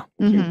 Yeah.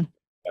 Mm-hmm.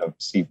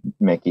 See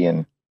Mickey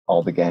and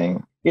all the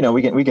gang. You know,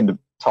 we can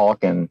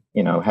talk and,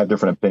 you know, have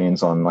different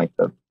opinions on like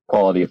the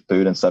quality of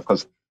food and stuff.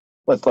 Because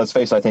let's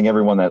face it, I think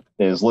everyone that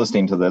is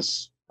listening to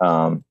this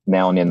now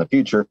and in the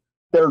future,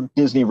 they're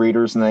Disney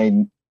readers and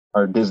they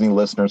are Disney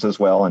listeners as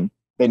well, and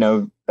they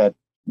know that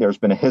there's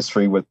been a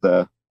history with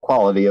the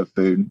quality of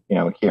food, you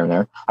know, here and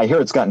there. I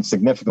hear it's gotten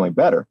significantly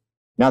better.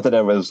 Not that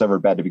it was ever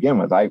bad to begin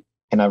with. I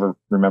can never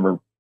remember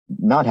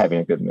not having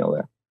a good meal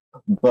there.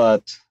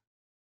 But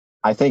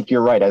I think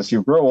you're right. As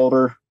you grow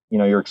older, you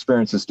know, your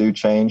experiences do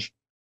change.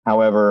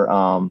 However,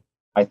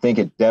 I think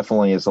it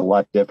definitely is a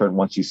lot different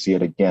once you see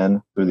it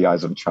again through the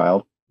eyes of a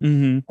child.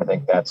 Mm-hmm. I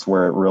think that's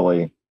where it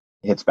really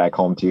hits back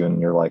home to you and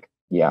you're like,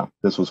 yeah,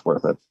 this was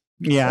worth it.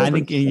 Yeah, I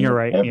think you're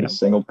right. Every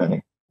single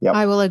penny. Yep.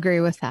 I will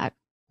agree with that.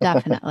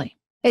 Definitely.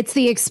 It's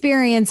the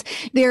experience.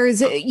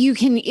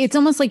 It's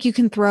almost like you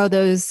can throw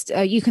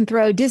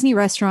Disney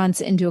restaurants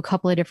into a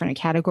couple of different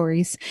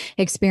categories,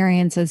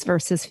 experiences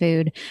versus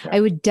food. Yeah. I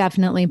would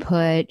definitely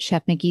put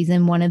Chef Mickey's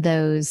in one of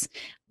those.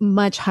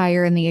 much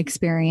higher in the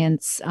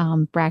experience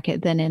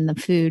bracket than in the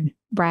food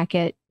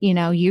bracket.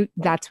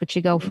 That's what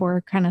you go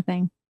for, kind of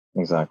thing.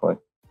 Exactly.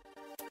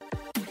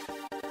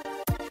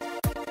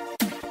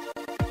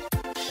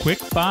 Quick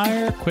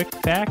fire, quick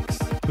facts.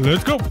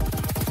 Let's go.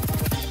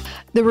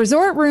 The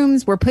resort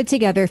rooms were put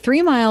together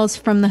 3 miles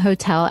from the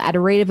hotel at a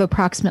rate of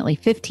approximately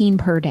 15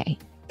 per day.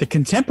 The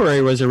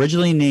Contemporary was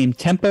originally named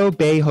Tempo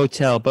Bay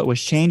Hotel, but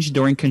was changed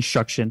during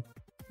construction.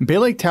 Bay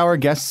Lake Tower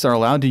guests are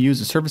allowed to use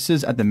the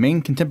services at the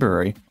main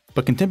Contemporary,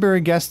 but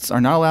Contemporary guests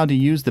are not allowed to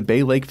use the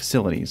Bay Lake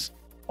facilities.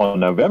 On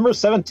November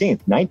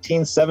 17th,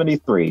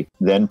 1973,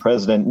 then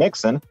President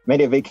Nixon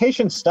made a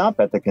vacation stop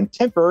at the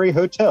Contemporary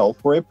Hotel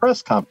for a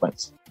press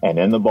conference. And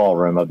in the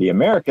ballroom of the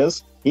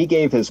Americas, he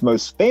gave his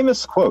most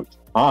famous quote,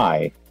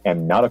 "I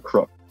am not a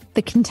crook."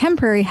 The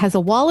Contemporary has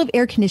a wall of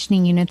air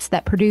conditioning units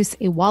that produce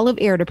a wall of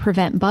air to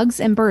prevent bugs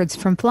and birds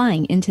from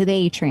flying into the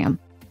atrium.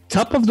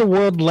 Top of the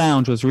World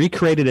Lounge was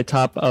recreated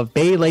atop of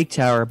Bay Lake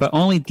Tower, but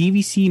only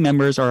DVC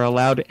members are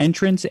allowed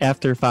entrance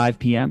after 5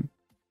 p.m.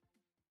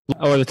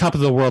 Or the Top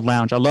of the World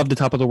Lounge. I love the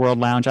Top of the World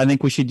Lounge. I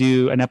think we should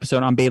do an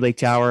episode on Bay Lake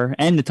Tower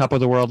and the Top of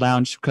the World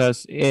Lounge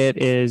because it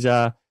is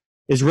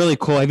really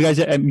cool. Have you guys,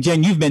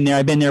 Jen, you've been there.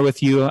 I've been there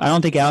with you. I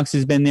don't think Alex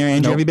has been there.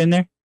 Andrew, Nope. have you been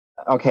there?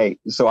 Okay,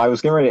 so I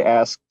was getting ready to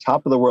ask,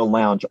 Top of the World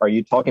Lounge, are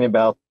you talking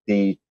about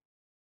the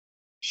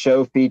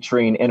show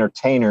featuring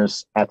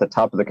entertainers at the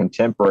top of the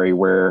Contemporary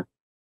where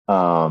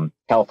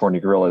California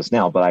Grill is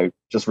now? But I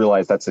just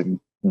realized that's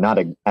not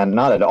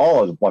at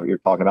all what you're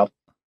talking about.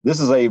 This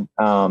is a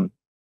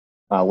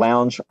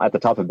lounge at the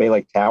top of Bay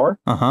Lake Tower.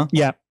 Uh-huh.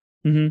 Yeah.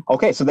 Mm-hmm.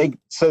 Okay, so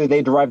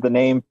they derived the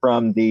name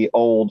from the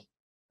old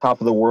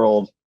Top of the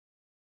World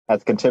at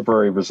the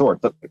Contemporary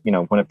Resort,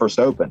 when it first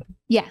opened.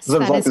 Yes, So there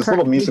was that like is this correct.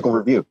 little musical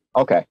review.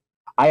 Okay.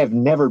 I have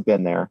never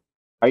been there.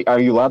 Are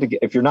you allowed to get,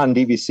 if you're not in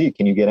DVC,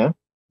 can you get in?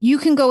 You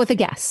can go with a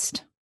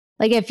guest.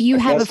 Like if you I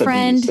have a guess at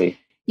friend, DVC.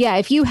 yeah,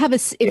 if you have a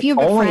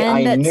only I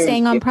friend that's knew-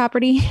 staying on if-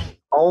 property.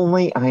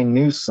 Only I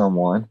knew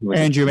someone who was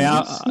a Andrew,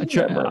 man, DVC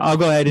member. I'll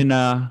go ahead and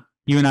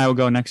you and I will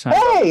go next time.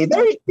 Hey,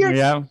 there you're.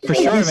 Yeah, for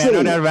Hey, sure, man.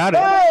 No DVC. doubt about it.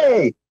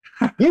 Hey,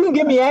 you can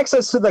give me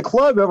access to the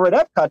club over at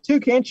Epcot too,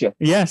 can't you?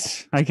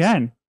 Yes, I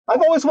can.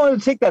 I've always wanted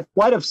to take that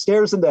flight of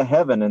stairs into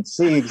heaven and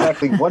see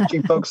exactly what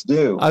you folks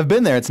do I've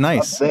been there. It's up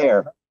nice.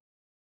 there.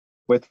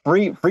 With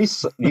free,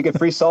 you get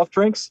free soft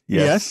drinks.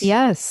 Yes.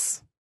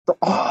 Yes.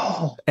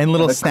 Oh, And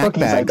little the snack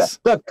cookies I bags.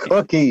 bet. The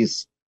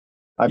cookies,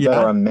 I bet,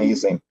 Yeah. are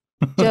amazing.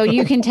 Joe,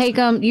 you can take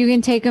them. You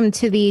can take them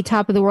to the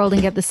Top of the World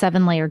and get the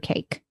 7-layer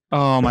cake.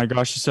 Oh my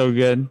gosh, it's so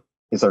good.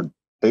 Is there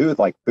food,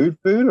 like food,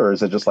 or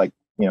is it just like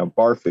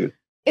bar food?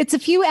 It's a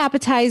few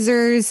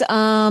appetizers.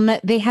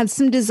 They had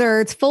some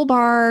desserts, full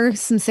bar,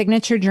 some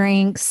signature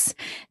drinks.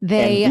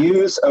 They And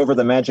views over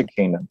the Magic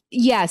Kingdom.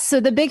 Yes. So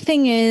the big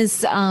thing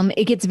is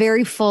it gets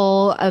very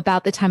full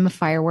about the time of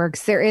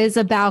fireworks. There is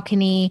a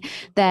balcony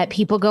that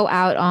people go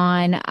out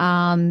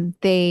on.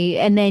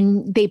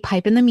 They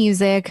pipe in the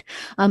music.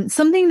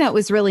 Something that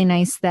was really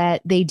nice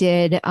that they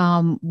did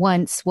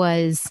once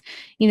was,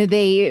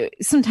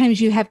 sometimes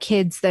you have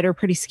kids that are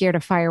pretty scared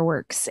of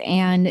fireworks.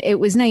 And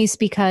it was nice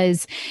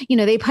because,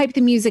 they pipe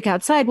the music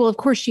outside. Well, of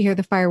course you hear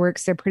the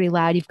fireworks. They're pretty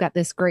loud. You've got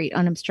this great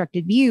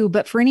unobstructed view.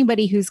 But for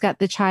anybody who's got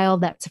the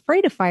child that's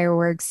afraid of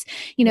fireworks,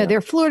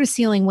 they're floor to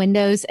ceiling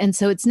windows. And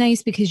so it's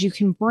nice because you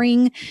can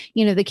bring,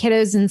 the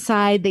kiddos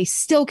inside. They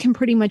still can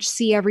pretty much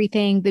see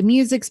everything. The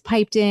music's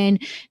piped in.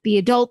 The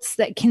adults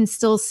that can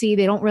still see,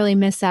 they don't really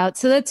miss out.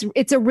 So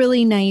it's a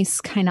really nice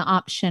kind of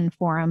option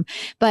for them.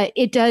 But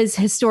it does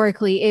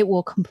historically, it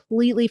will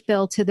completely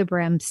fill to the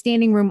brim,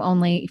 standing room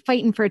only,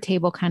 fighting for a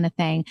table kind of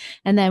thing.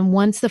 And then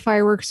once the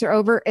fireworks are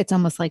over, it's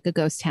almost like a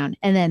ghost town.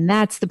 And then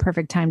that's the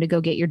perfect time to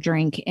go get your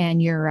drink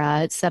and your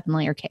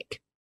 7-layer cake.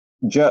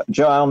 Joe, I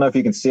don't know if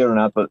you can see it or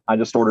not, but I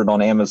just ordered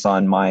on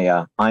Amazon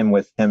my "I'm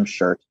with him"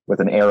 shirt with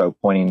an arrow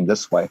pointing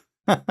this way.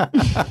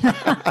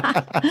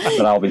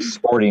 That I'll be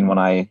sporting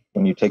when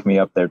you take me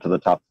up there to the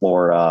top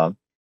floor,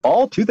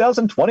 fall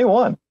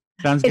 2021.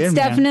 Sounds good. It's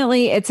man.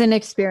 definitely, it's an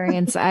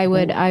experience. I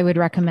would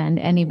recommend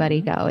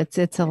anybody go.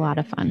 It's a lot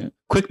of fun.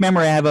 Quick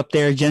memory I have up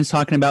there. Jen's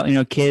talking about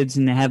kids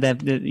and have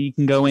that you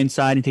can go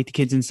inside and take the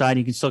kids inside.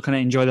 You can still kind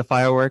of enjoy the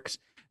fireworks.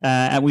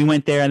 And we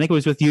went there. I think it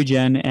was with you,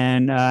 Jen,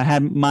 and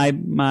had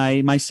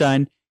my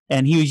son,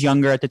 and he was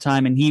younger at the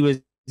time, and he was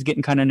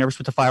getting kind of nervous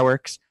with the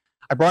fireworks.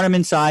 I brought him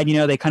inside.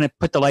 They kind of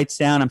put the lights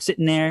down. I'm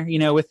sitting there,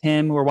 with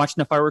him. We're watching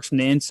the fireworks from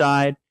the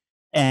inside,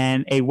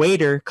 and a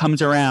waiter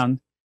comes around,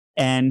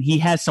 and he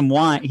has some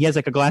wine. He has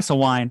like a glass of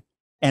wine,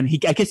 and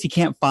I guess he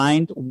can't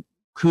find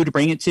who to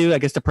bring it to. I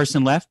guess the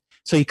person left.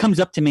 So he comes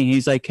up to me.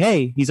 He's like,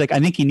 "Hey," he's like, "I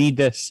think you need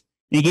this."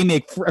 And he gave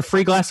me a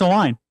free glass of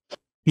wine.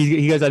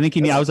 He goes, "I think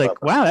you need." I was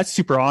like, "Wow, that's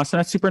super awesome.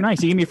 That's super nice."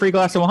 He gave me a free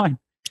glass of wine.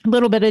 A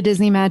little bit of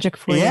Disney magic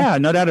for you. Yeah,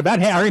 no doubt about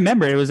it. Hey, I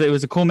remember it was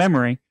a cool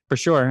memory for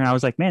sure. And I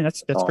was like, man,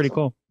 that's pretty Awesome.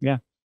 cool. Yeah.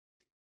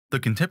 The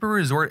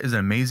Contemporary Resort is an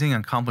amazing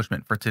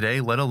accomplishment for today,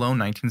 let alone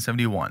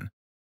 1971.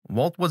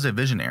 Walt was a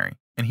visionary,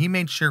 and he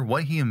made sure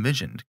what he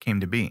envisioned came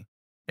to be.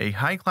 A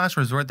high-class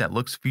resort that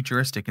looks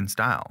futuristic in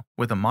style,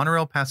 with a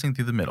monorail passing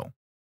through the middle.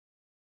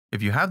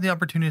 If you have the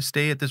opportunity to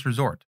stay at this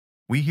resort,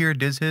 we here at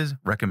Diz Hiz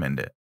recommend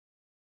it.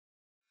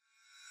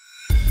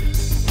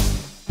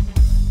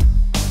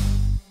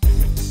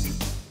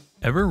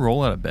 Ever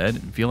roll out of bed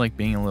and feel like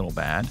being a little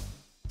bad?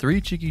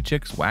 Three Cheeky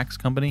Chicks Wax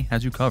Company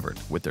has you covered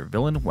with their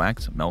Villain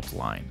Wax Melt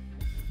line.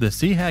 The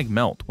Sea Hag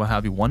Melt will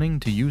have you wanting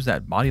to use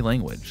that body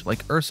language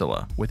like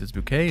Ursula with its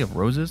bouquet of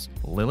roses,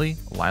 lily,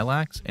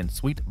 lilacs, and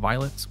sweet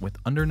violets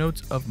with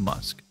undernotes of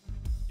musk.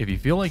 If you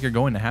feel like you're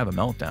going to have a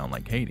meltdown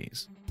like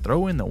Hades,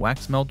 throw in the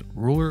Wax Melt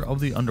Ruler of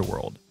the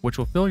Underworld, which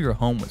will fill your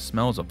home with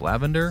smells of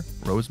lavender,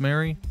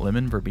 rosemary,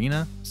 lemon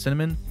verbena,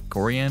 cinnamon,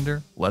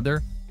 coriander,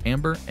 leather,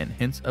 amber, and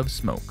hints of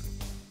smoke.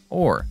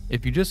 Or,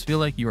 if you just feel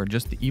like you are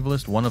just the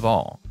evilest one of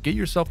all, get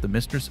yourself the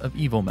Mistress of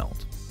Evil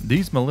Melt.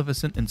 These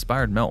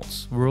Maleficent-inspired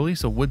melts will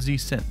release a woodsy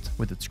scent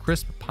with its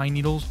crisp pine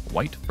needles,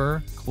 white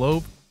fir,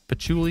 clove,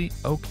 patchouli,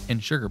 oak,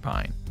 and sugar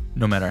pine.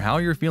 No matter how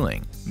you're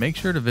feeling, make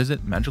sure to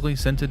visit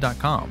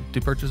magicallyscented.com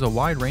to purchase a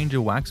wide range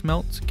of wax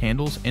melts,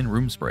 candles, and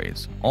room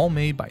sprays, all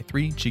made by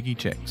Three Cheeky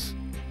Chicks.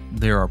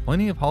 There are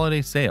plenty of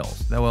holiday sales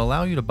that will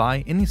allow you to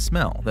buy any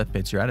smell that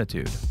fits your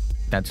attitude.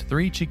 That's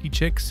Three Cheeky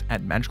Chicks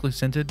at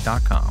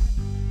magicallyscented.com.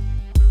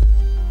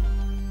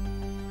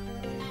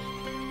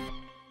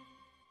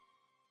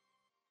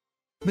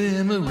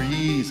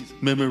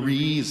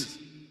 Memories.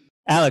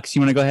 Alex,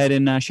 you want to go ahead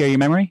and share your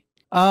memory?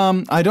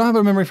 I don't have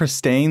a memory for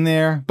staying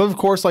there, but of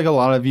course, like a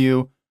lot of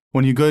you,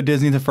 when you go to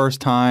Disney the first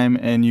time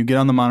and you get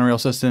on the monorail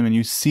system and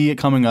you see it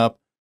coming up,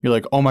 you're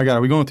like, oh my God,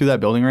 are we going through that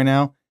building right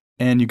now?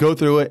 And you go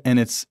through it, and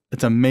it's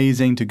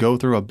amazing to go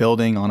through a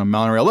building on a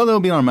monorail. Let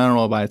alone be on a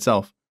monorail by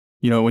itself.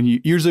 You know, when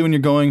you're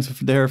going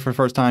there for the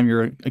first time,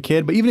 you're a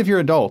kid, but even if you're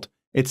an adult,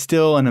 it's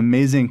still an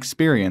amazing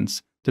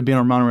experience to be on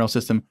a monorail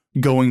system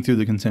going through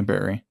the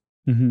Contemporary.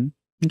 Mm-hmm.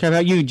 Okay, how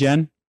about you,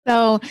 Jen?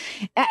 So,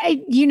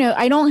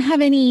 I don't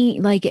have any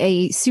like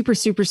a super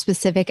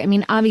specific. I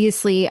mean,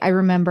 obviously, I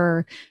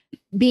remember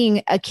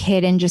being a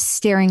kid and just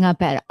staring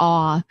up at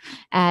awe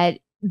at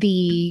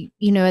the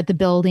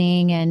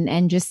building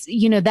and just,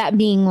 that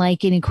being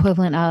like an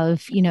equivalent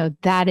of,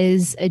 that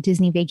is a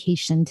Disney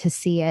vacation to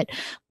see it.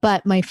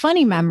 But my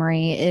funny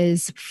memory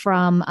is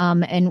from,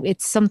 and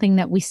it's something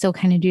that we still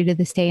kind of do to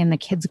this day, and the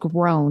kids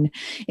grown,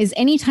 is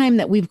anytime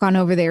that we've gone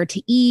over there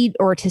to eat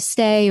or to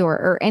stay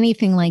or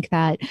anything like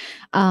that,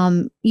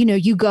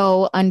 you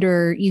go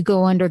under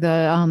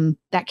the,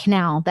 that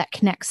canal that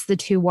connects the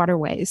two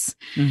waterways.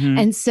 Mm-hmm.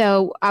 And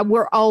so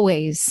we're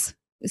always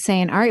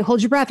saying, all right,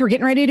 hold your breath. We're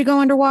getting ready to go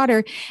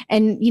underwater.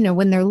 And,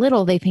 when they're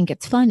little, they think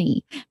it's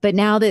funny. But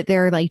now that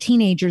they're like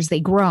teenagers, they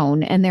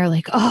grown and they're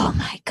like, oh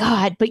my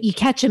God, but you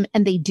catch them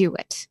and they do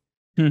it.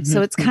 Mm-hmm.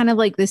 So it's kind of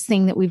like this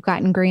thing that we've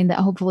got ingrained that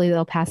hopefully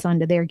they'll pass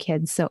on to their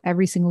kids. So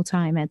every single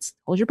time it's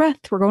hold your breath.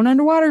 We're going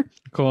underwater.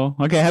 Cool.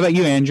 Okay. How about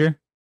you, Andrew?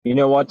 You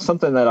know what?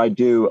 Something that I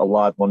do a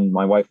lot when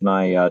my wife and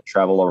I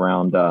travel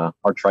around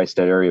our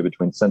tri-state area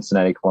between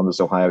Cincinnati, Columbus,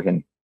 Ohio,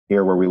 and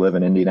here where we live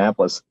in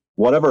Indianapolis.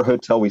 Whatever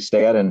hotel we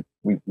stay at, and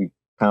we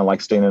kind of like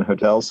staying in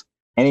hotels,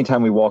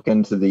 anytime we walk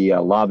into the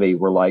lobby,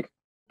 we're like,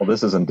 well,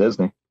 this isn't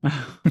Disney.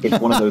 It's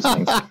one of those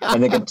things.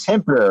 And the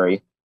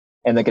Contemporary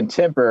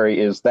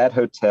is that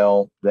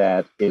hotel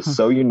that is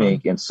so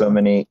unique in so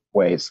many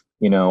ways.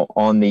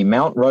 On the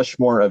Mount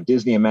Rushmore of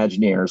Disney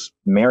Imagineers,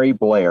 Mary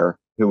Blair,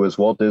 who was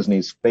Walt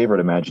Disney's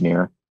favorite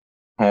Imagineer,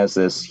 has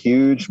this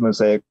huge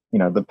mosaic,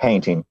 the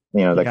painting,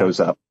 that goes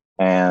up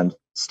and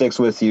sticks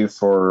with you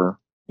for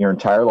your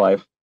entire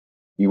life.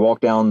 You walk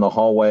down the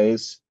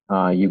hallways,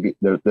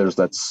 there's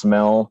that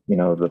smell,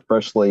 the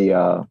freshly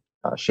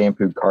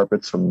shampooed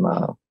carpets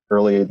from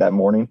early that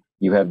morning.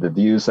 You have the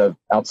views of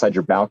outside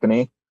your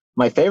balcony.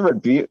 My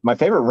favorite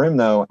room,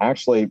 though,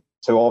 actually,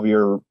 to all of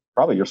your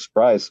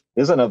surprise,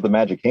 isn't of the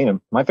Magic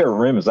Kingdom. My favorite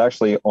room is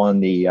actually on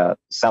the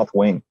south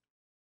wing,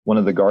 one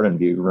of the garden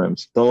view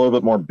rooms. They're a little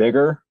bit more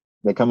bigger.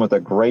 They come with a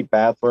great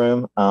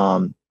bathroom,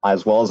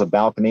 as well as a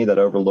balcony that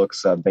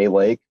overlooks Bay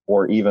Lake,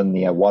 or even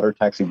the water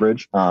taxi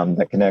bridge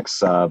that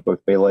connects both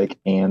Bay Lake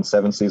and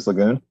Seven Seas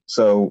Lagoon.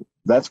 So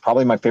that's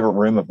probably my favorite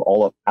room out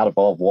of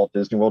all of Walt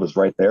Disney World is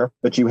right there.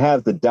 But you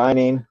have the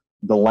dining,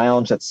 the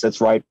lounge that sits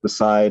right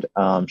beside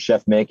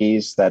Chef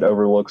Mickey's that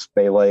overlooks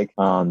Bay Lake,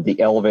 the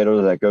elevator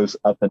that goes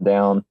up and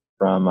down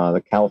from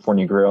the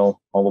California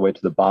Grill all the way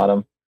to the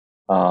bottom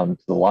to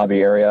the lobby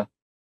area.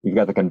 You've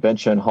got the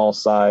convention hall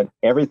side,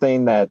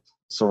 everything that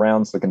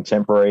surrounds the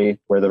Contemporary,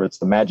 whether it's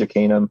the Magic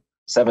Kingdom,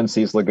 Seven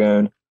Seas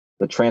Lagoon,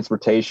 the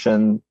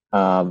transportation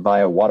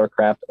via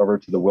watercraft over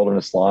to the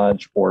Wilderness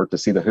Lodge, or to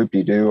see the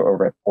Hoop-Dee-Doo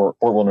over at Fort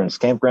Wilderness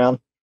Campground.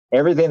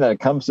 Everything that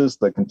encompasses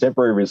the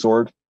Contemporary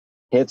Resort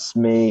hits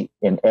me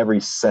in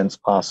every sense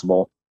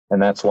possible, and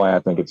that's why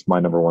I think it's my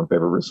number one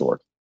favorite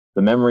resort.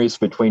 The memories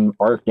between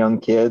our young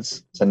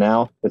kids to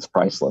now, it's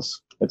priceless.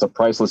 It's a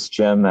priceless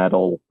gem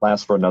that'll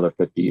last for another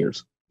 50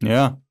 years.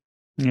 Yeah.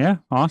 Yeah,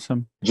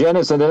 awesome. Jen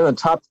is in the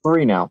top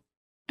 3 now.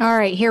 All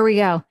right, here we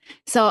go.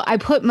 So I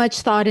put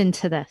much thought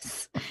into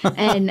this,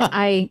 and You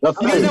guys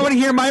don't want to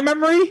hear my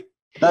memory?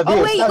 The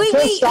views. wait, No, wait, Joe,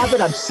 wait. Stop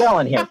it! I'm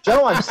selling here,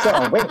 Joe. I'm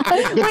selling. Wait,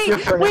 get your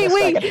turn in a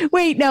second.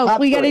 Wait. No, Top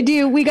we gotta three.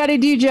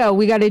 do Joe.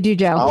 We gotta do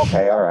Joe.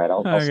 Okay, all right. I'll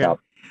Okay. stop.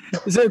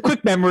 So a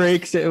quick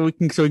memory, so we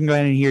can go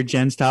ahead and hear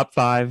Jen's top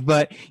 5.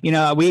 But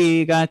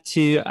we got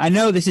to. I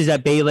know this is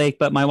at Bay Lake,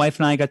 but my wife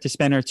and I got to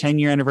spend our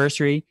 10-year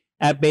anniversary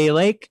at Bay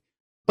Lake.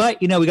 But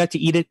we got to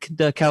eat at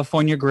the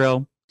California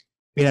Grill.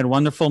 We had a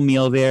wonderful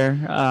meal there.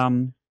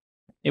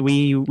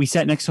 We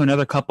sat next to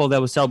another couple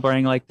that was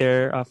celebrating like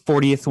their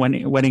 40th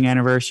wedding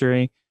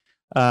anniversary.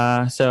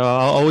 So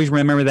I'll always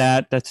remember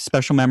that. That's a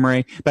special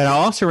memory. But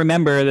I'll also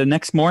remember the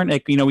next morning,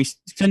 we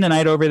spent the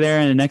night over there,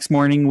 and the next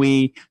morning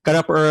we got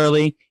up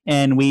early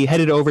and we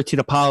headed over to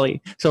the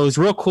Poly. So it was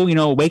real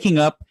cool, waking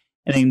up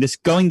and then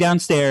just going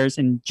downstairs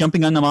and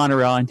jumping on the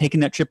monorail and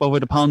taking that trip over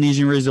to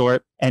Polynesian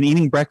Resort and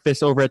eating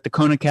breakfast over at the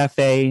Kona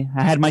Cafe.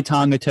 I had my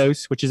Tonga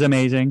toast, which is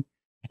amazing.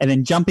 And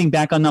then jumping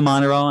back on the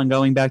monorail and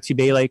going back to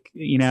Bay Lake,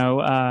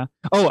 I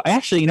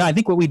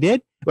think what we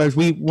did was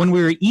when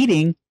we were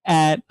eating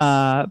at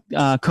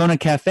Kona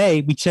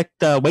Cafe, we checked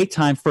the wait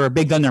time for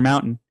Big Thunder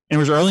Mountain. And it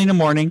was early in the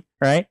morning,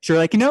 right? So we're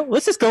like,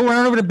 let's just go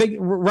run over to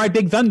ride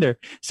Big Thunder.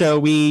 So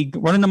we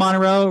run in the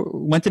monorail,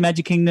 went to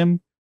Magic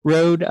Kingdom,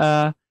 rode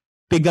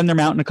Big Thunder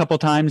Mountain a couple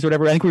times,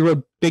 whatever. I think we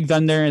rode Big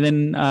Thunder and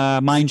then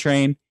Mine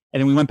Train.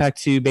 And then we went back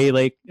to Bay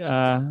Lake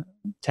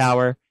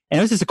Tower. And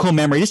it was just a cool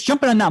memory. Just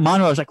jumping on that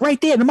monorail. I was like, right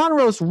there. The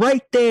monorail is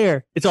right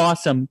there. It's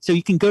awesome. So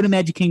you can go to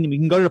Magic Kingdom. You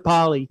can go to the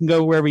Poly. You can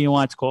go wherever you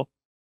want. It's cool.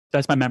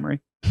 That's my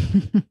memory.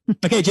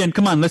 Okay, Jen,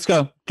 come on. Let's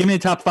go. Give me the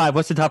top 5.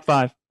 What's the top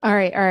 5? All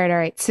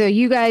right. So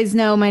you guys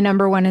know my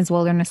number 1 is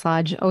Wilderness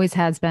Lodge. Always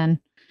has been.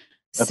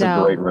 That's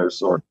a great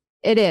resort.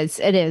 It is.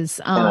 10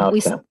 out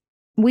of 10.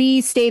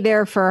 We stayed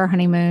there for our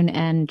honeymoon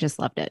and just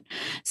loved it.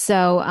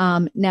 So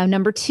now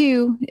number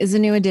 2 is a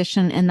new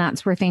addition, and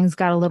that's where things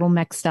got a little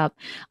mixed up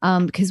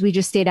because we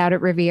just stayed out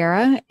at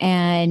Riviera,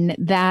 and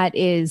that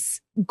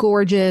is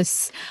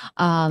gorgeous.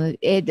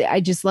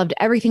 I just loved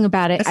everything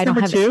about it. That's I don't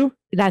number have 2?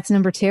 That's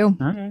number 2.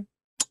 Okay.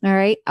 All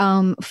right.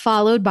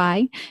 Followed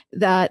by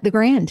the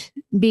Grand,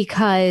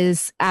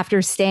 because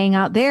after staying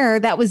out there,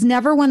 that was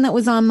never one that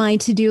was on my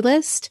to-do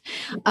list.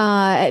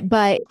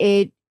 But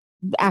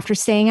after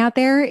staying out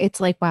there,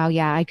 it's like, wow,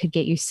 yeah, I could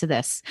get used to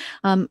this.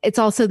 It's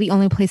also the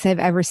only place I've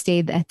ever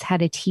stayed that's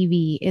had a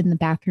TV in the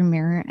bathroom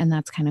mirror, and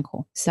that's kind of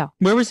cool. So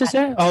where was this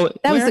at? Oh,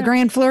 that was the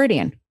Grand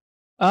Floridian.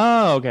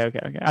 Oh, okay.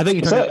 I think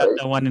you talking about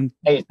the one in.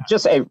 Hey,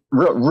 just a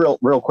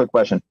real quick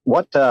question.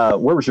 Where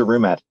was your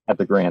room at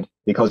the Grand?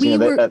 Because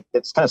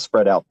it's kind of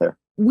spread out there.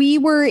 We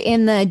were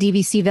in the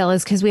DVC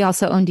villas because we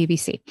also own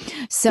DVC.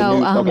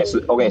 So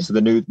so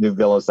the new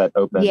villas that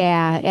opened.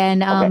 Yeah,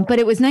 and but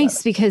it was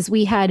nice because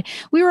we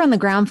were on the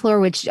ground floor,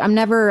 which I'm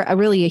never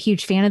really a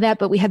huge fan of that,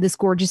 but we had this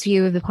gorgeous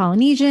view of the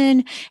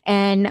Polynesian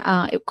and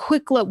a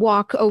quick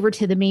walk over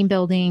to the main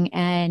building,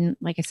 and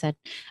like I said,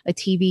 a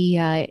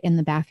TV in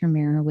the bathroom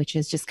mirror, which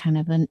is just kind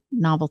of a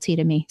novelty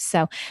to me.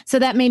 So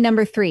that made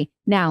number 3.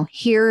 Now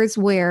here's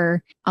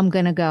where I'm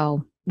gonna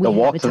go. The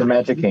walk to the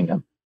Magic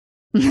Kingdom.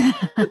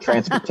 The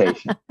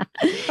transportation,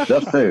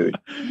 the food,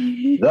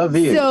 the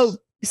views,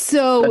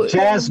 so the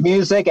jazz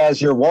music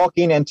as you're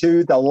walking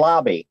into the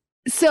lobby.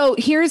 So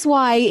here's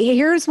why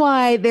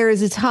there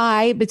is a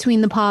tie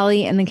between the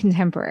Poly and the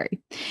Contemporary,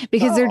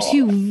 because they're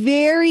two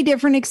very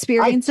different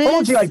experiences. I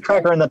told you I'd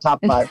crack her in the top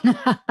 5.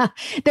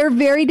 They're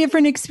very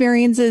different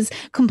experiences,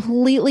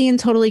 completely and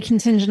totally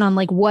contingent on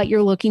like what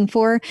you're looking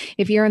for.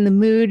 If you're in the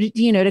mood,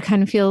 to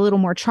kind of feel a little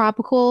more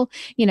tropical,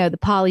 the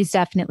Poly's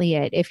definitely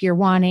it. If you're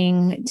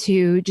wanting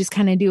to just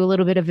kind of do a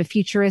little bit of a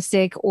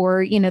futuristic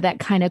or, that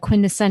kind of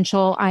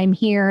quintessential, I'm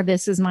here,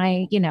 this is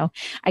my,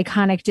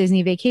 iconic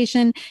Disney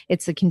vacation,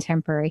 it's the Contemporary.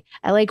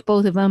 I like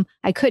both of them.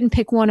 I couldn't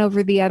pick one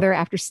over the other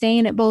after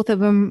staying at both of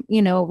them,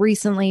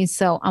 recently.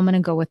 So I'm going to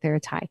go with their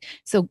tie.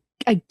 So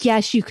I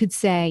guess you could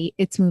say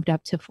it's moved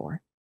up to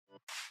 4.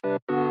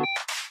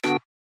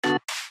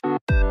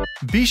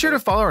 Be sure to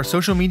follow our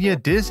social media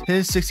Diz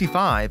Hiz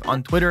 65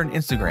 on Twitter and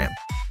Instagram.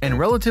 And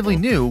relatively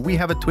new, we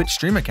have a Twitch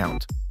stream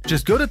account.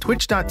 Just go to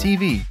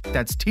twitch.tv,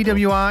 that's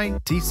twitch.tv,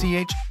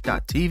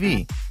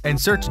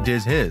 and search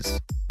Diz Hiz.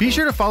 Be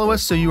sure to follow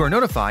us so you are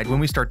notified when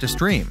we start to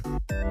stream.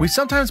 We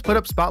sometimes put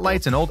up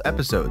spotlights in old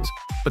episodes,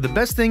 but the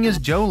best thing is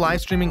Joe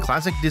live streaming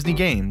classic Disney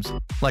games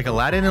like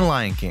Aladdin and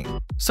Lion King.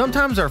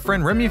 Sometimes our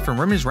friend Remy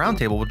from Remy's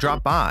Roundtable will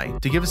drop by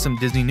to give us some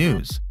Disney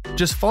news.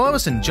 Just follow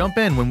us and jump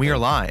in when we are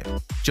live.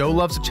 Joe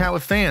loves to chat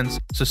with fans,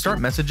 so start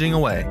messaging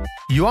away.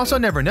 You also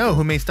never know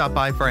who may stop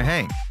by for a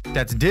hang.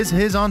 That's Diz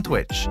Hiz on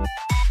Twitch.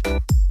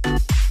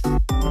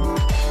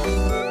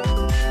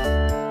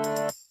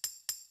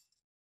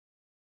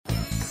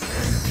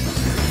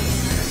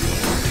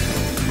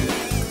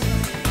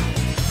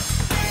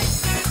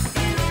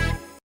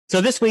 So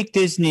this week,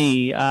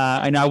 Disney,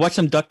 I know I watched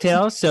some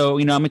DuckTales. So,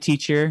 I'm a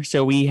teacher.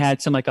 So we had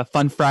some like a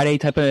Fun Friday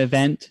type of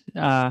event.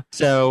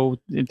 So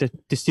the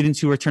students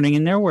who were turning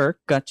in their work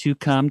got to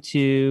come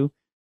to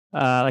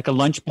like a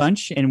lunch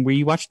bunch, and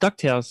we watched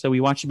DuckTales. So we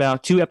watched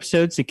about 2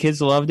 episodes. The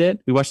kids loved it.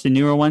 We watched the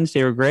newer ones.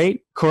 They were great.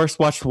 Of course,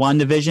 watched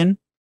WandaVision.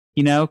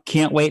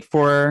 Can't wait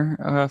for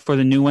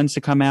the new ones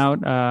to come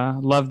out.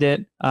 Loved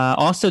it.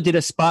 Also did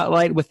a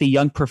spotlight with the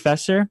young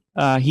professor.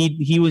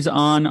 He was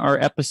on our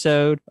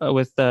episode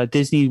with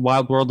Disney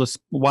Wide World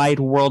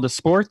of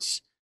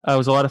Sports. It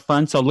was a lot of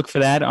fun. So look for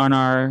that on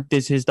our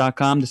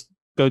dizhiz.com. Just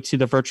go to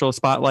the virtual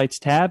spotlights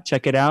tab.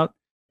 Check it out.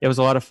 It was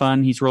a lot of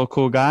fun. He's a real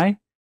cool guy.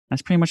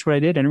 That's pretty much what I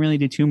did. I didn't really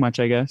do too much,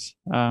 I guess.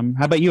 How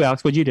about you,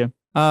 Alex? What'd you do?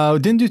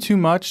 Didn't do too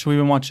much. We've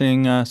been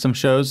watching some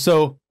shows.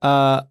 So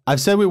I've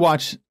said we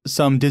watch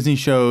some Disney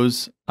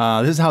shows.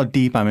 This is how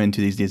deep I'm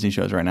into these Disney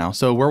shows right now.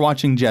 So we're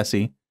watching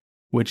Jessie,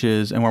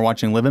 and we're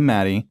watching Liv and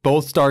Maddie.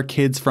 Both star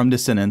kids from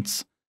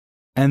Descendants.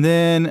 And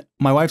then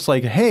my wife's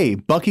like, "Hey,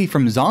 Bucky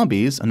from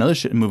Zombies, another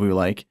movie we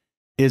like,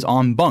 is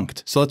on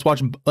Bunked. So let's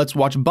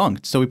watch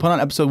Bunked." So we put on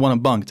episode 1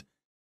 of Bunked,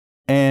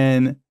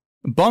 and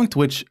Bunked,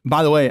 which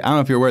by the way, I don't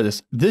know if you're aware of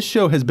this. This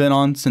show has been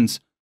on since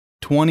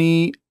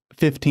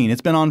 2015. It's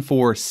been on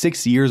for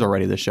 6 years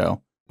already. This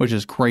show, which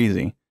is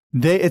crazy.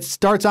 It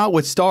starts out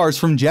with stars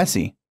from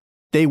Jessie.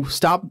 They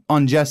stopped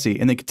on Jessie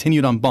and they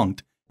continued on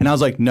Bunked. And I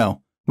was like,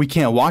 no, we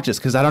can't watch this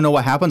because I don't know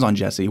what happens on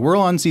Jessie. We're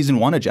on season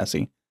 1 of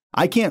Jessie.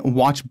 I can't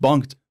watch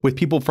Bunked with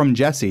people from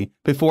Jessie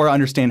before I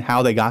understand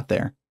how they got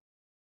there.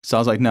 So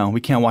I was like, no,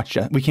 we can't watch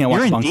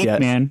Bunked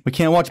yet. Man. We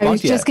can't watch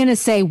Bunked yet. I was just going to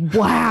say,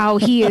 wow,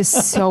 he is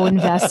so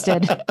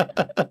invested. So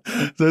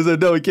I said,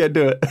 no, we can't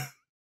do it.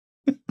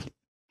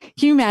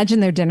 Can you imagine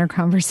their dinner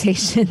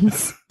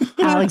conversations,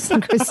 Alex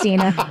and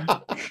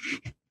Christina?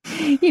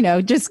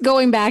 Just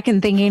going back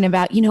and thinking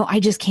about, I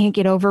just can't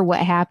get over what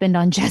happened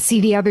on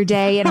Jessie the other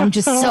day. And I'm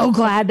just so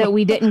glad that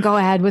we didn't go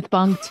ahead with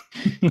Bunked.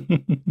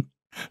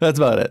 That's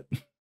about it.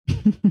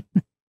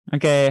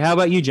 Okay. How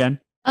about you, Jen?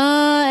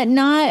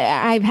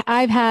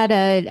 I've had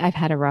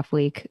a rough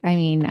week. I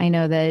mean, I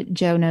know that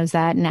Joe knows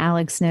that and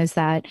Alex knows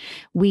that.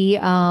 We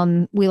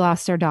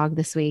lost our dog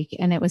this week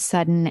and it was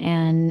sudden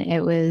and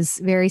it was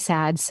very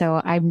sad.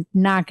 So I'm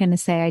not going to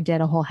say I did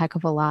a whole heck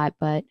of a lot,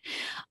 but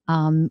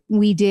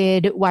we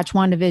did watch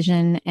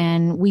WandaVision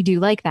and we do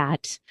like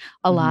that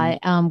a lot.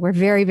 We're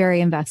very, very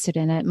invested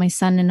in it. My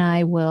son and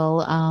I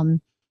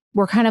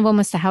we're kind of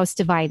almost a house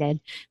divided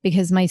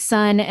because my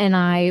son and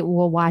I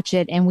will watch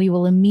it and we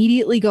will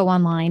immediately go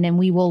online and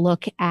we will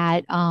look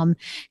at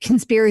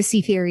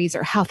conspiracy theories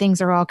or how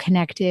things are all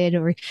connected,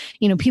 or,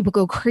 people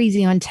go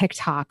crazy on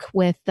TikTok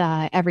with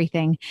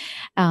everything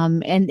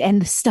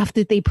and the stuff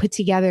that they put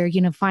together,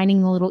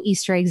 finding the little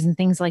Easter eggs and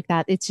things like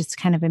that. It's just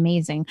kind of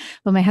amazing.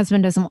 But my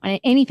husband doesn't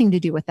want anything to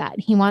do with that.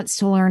 He wants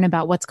to learn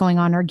about what's going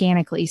on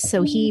organically.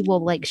 So he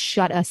will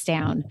shut us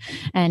down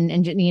and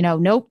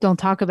nope, don't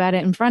talk about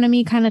it in front of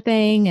me kind of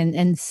thing.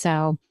 And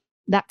so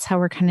that's how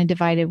we're kind of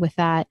divided with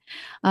that.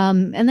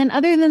 And then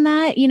other than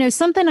that,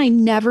 something I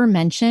never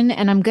mention,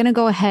 and I'm going to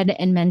go ahead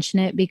and mention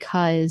it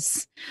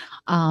because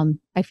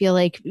I feel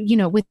like,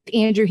 with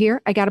Andrew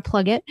here, I got to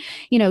plug it.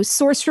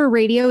 Sorcerer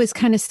Radio is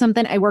kind of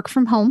something. I work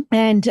from home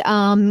and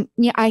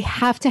I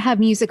have to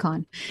have music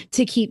on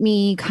to keep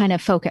me kind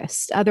of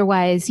focused.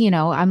 Otherwise,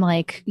 I'm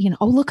like,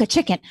 oh, look, a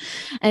chicken.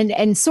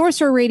 And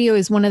Sorcerer Radio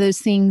is one of those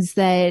things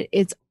that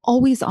it's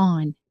always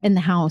on in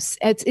the house.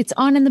 It's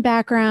on in the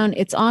background.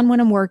 It's on when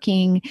I'm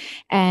working.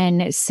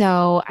 And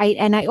so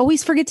I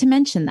always forget to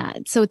mention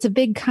that. So it's a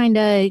big kind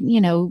of,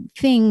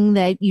 thing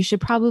that you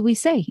should probably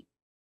say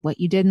what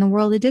you did in the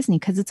world of Disney,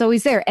 because it's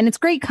always there and it's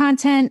great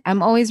content.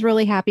 I'm always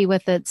really happy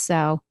with it.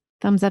 So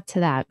thumbs up to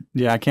that.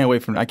 Yeah, I can't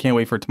wait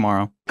for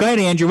tomorrow. Go ahead,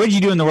 Andrew. What did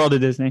you do in the world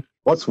of Disney?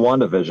 What's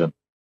WandaVision?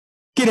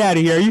 Get out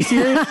of here. Are you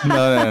serious?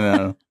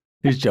 No.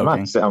 He's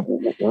joking.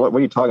 What are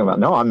you talking about?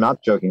 No, I'm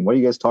not joking. What are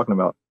you guys talking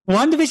about?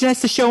 WandaVision,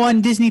 that's the show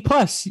on Disney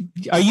Plus.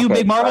 Are you a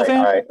big Marvel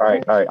fan? All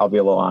right. I'll be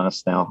a little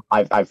honest now.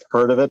 I've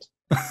heard of it.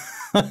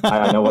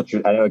 I know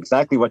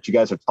exactly what you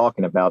guys are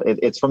talking about.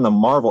 It's from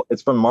Marvel.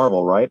 It's from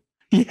Marvel, right?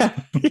 Yeah.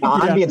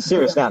 I'm being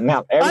serious now. I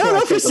don't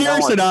know if you're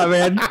serious or not,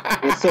 man.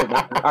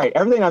 All right.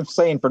 Everything I'm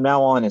saying from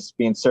now on is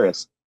being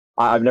serious.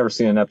 I've never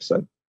seen an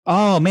episode.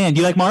 Oh man,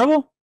 do you like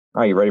Marvel?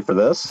 Are you ready for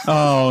this?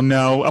 Oh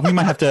no, we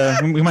might have to.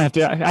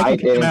 I can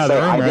kick him out of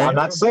the room, right? I'm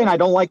not saying I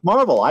don't like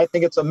Marvel. I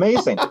think it's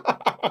amazing.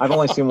 I've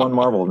only seen one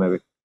Marvel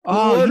movie.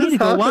 Oh, you need to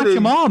go watch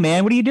them all,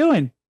 man. What are you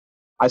doing?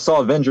 I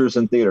saw Avengers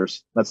in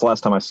theaters. That's the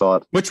last time I saw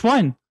it. Which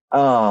one?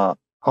 Oh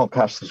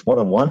gosh, there's more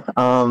than one.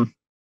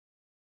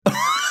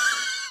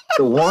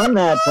 The one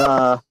that,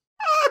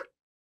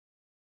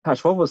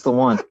 gosh, what was the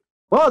one?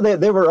 Well,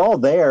 they were all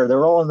there. They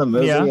were all in the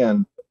movie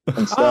and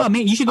stuff. Oh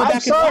man, you should go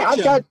back and watch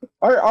them.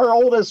 Our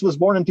oldest was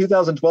born in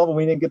 2012, and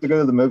we didn't get to go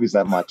to the movies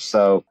that much.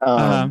 So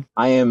I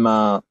am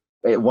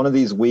one of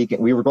these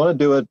weekends. We were going to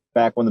do it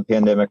back when the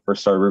pandemic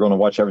first started. We were going to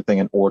watch everything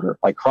in order,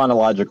 like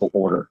chronological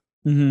order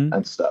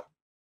and stuff.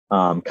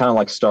 Kind of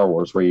like Star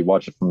Wars, where you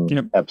watch it from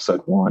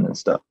episode 1 and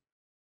stuff.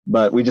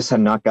 But we just have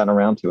not gotten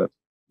around to it.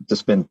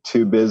 Just been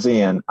too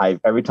busy, and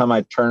every time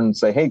I turn and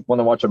say, "Hey, want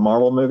to watch a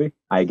Marvel movie?"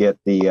 I get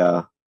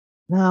the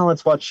no,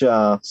 let's watch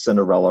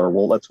Cinderella,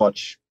 or let's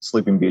watch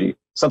Sleeping Beauty,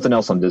 something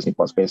else on Disney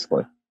Plus.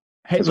 Basically,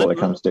 is what it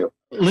comes to.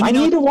 I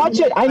need to watch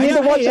it. I need to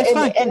watch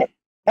it,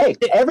 Hey,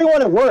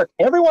 everyone at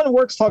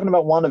work's talking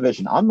about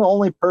WandaVision. I'm the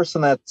only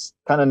person that's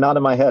kind of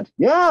nodding my head.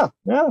 Yeah.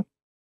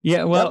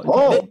 Yeah, well,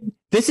 Oh.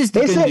 this is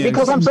the They good say news.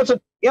 because I'm such a,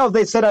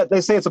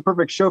 they say it's a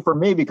perfect show for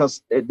me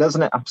because it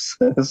doesn't.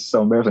 This is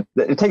so embarrassing.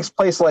 It takes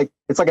place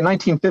it's like a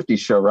 1950s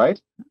show, right?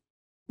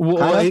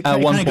 Well, it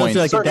at one kinda goes point.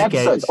 through like a Certain decade.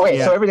 episodes. Okay,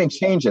 Yeah. so everything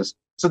changes.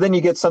 So then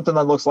you get something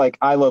that looks like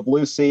I Love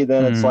Lucy.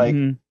 Then it's like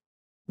Mhm.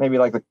 maybe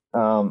like the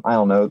I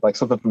don't know, like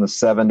something from the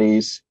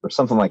 70s or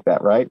something like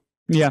that, right?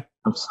 Yeah.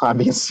 I'm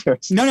being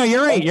serious. No,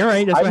 you're right. You're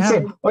right. That's I what would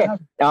say, happened.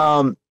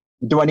 okay,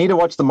 do I need to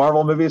watch the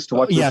Marvel movies to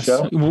watch Yes. this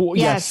show? Yes.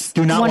 Yes,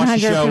 Do not watch the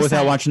show 100%.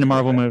 without watching the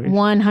Marvel movie.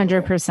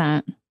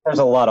 100%. There's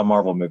a lot of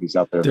Marvel movies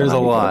out there. There's that I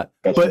a need to lot,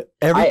 catch. but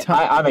every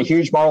time I'm a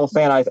huge Marvel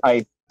fan.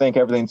 I think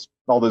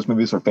all those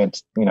movies are from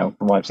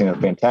what I've seen, are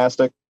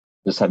fantastic.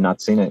 Just have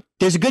not seen it.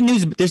 There's good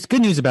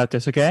news about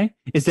this, okay?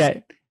 Is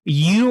that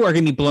you are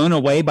going to be blown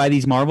away by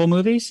these Marvel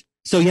movies.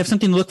 So you have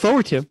something to look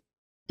forward to.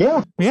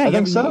 Yeah, Yeah, I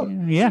think so.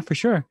 Yeah, for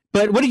sure.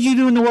 But what did you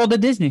do in the world of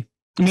Disney?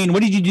 I mean,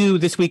 what did you do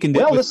this week in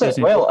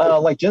Disney?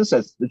 Like Jen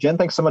says, Jen,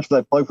 thanks so much for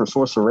that plug for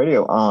Sorcerer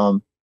Radio.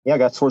 I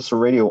got Sorcerer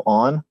Radio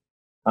on,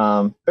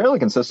 fairly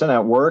consistent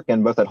at work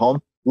and both at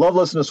home. Love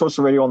listening to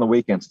Sorcerer Radio on the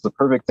weekends. It's the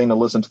perfect thing to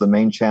listen to the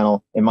main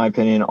channel, in my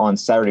opinion, on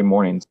Saturday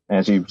mornings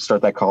as you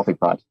start that coffee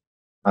pot.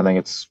 I think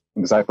it's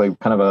exactly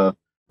kind of a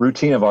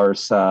routine of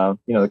ours. The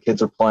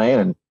kids are playing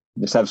and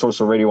just have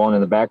Sorcerer Radio on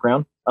in the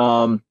background.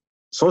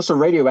 Sorcerer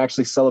Radio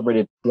actually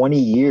celebrated 20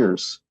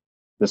 years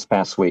this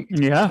past week.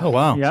 Yeah. Oh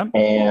wow. Yeah.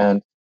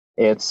 And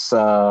it's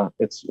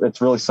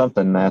really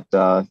something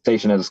that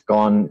station has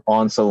gone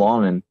on so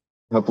long and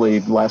hopefully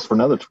lasts for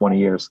another 20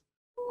 years.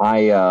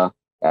 I'm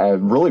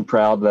really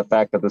proud of the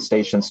fact that the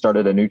station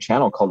started a new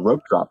channel called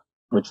Rope Drop,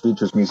 which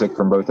features music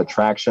from both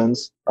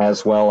attractions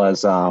as well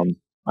as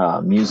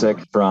music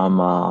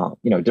from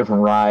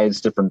different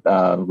rides, different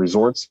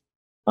resorts.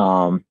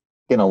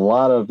 Getting a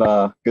lot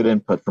of good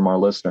input from our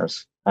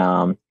listeners.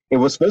 It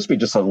was supposed to be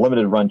just a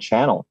limited run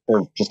channel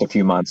for just a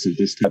few months of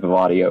this type of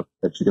audio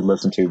that you could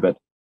listen to, but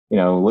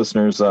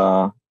listeners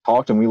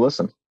talked and we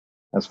listened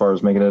as far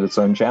as making it its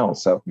own channel.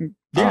 So Yeah,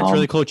 it's a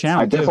really cool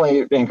channel. I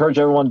definitely encourage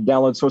everyone to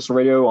download Sorcerer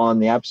Radio on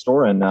the App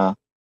Store and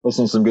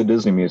listen to some good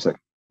Disney music.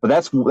 But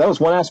that was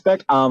one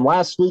aspect.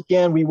 Last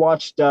weekend we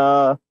watched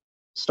Star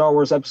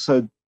Wars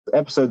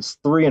episodes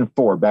 3 and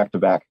 4 back to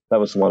back.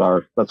 That's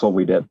what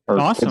we did. Our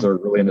Awesome. kids are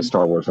really into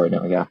Star Wars right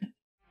now. Yeah.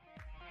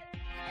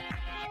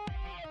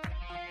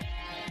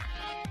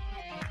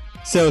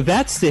 So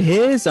that's Diz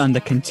Hiz on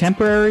the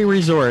Contemporary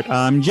Resort.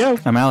 I'm Joe.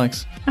 I'm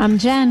Alex. I'm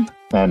Jen.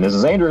 And this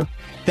is Andrew.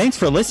 Thanks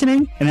for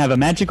listening and have a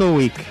magical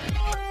week.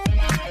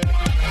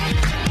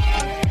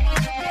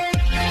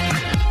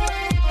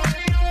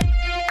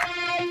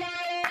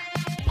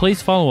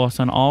 Please follow us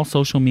on all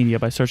social media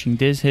by searching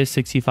Diz Hiz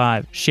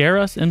 65. Share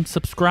us and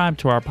subscribe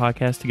to our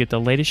podcast to get the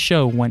latest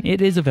show when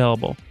it is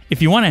available.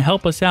 If you want to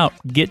help us out,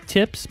 get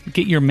tips,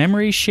 get your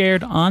memories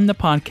shared on the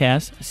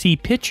podcast, see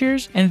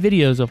pictures and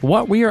videos of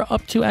what we are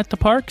up to at the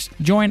parks,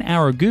 join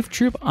our goof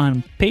troop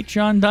on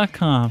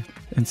patreon.com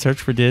and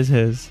search for Diz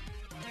Hiz.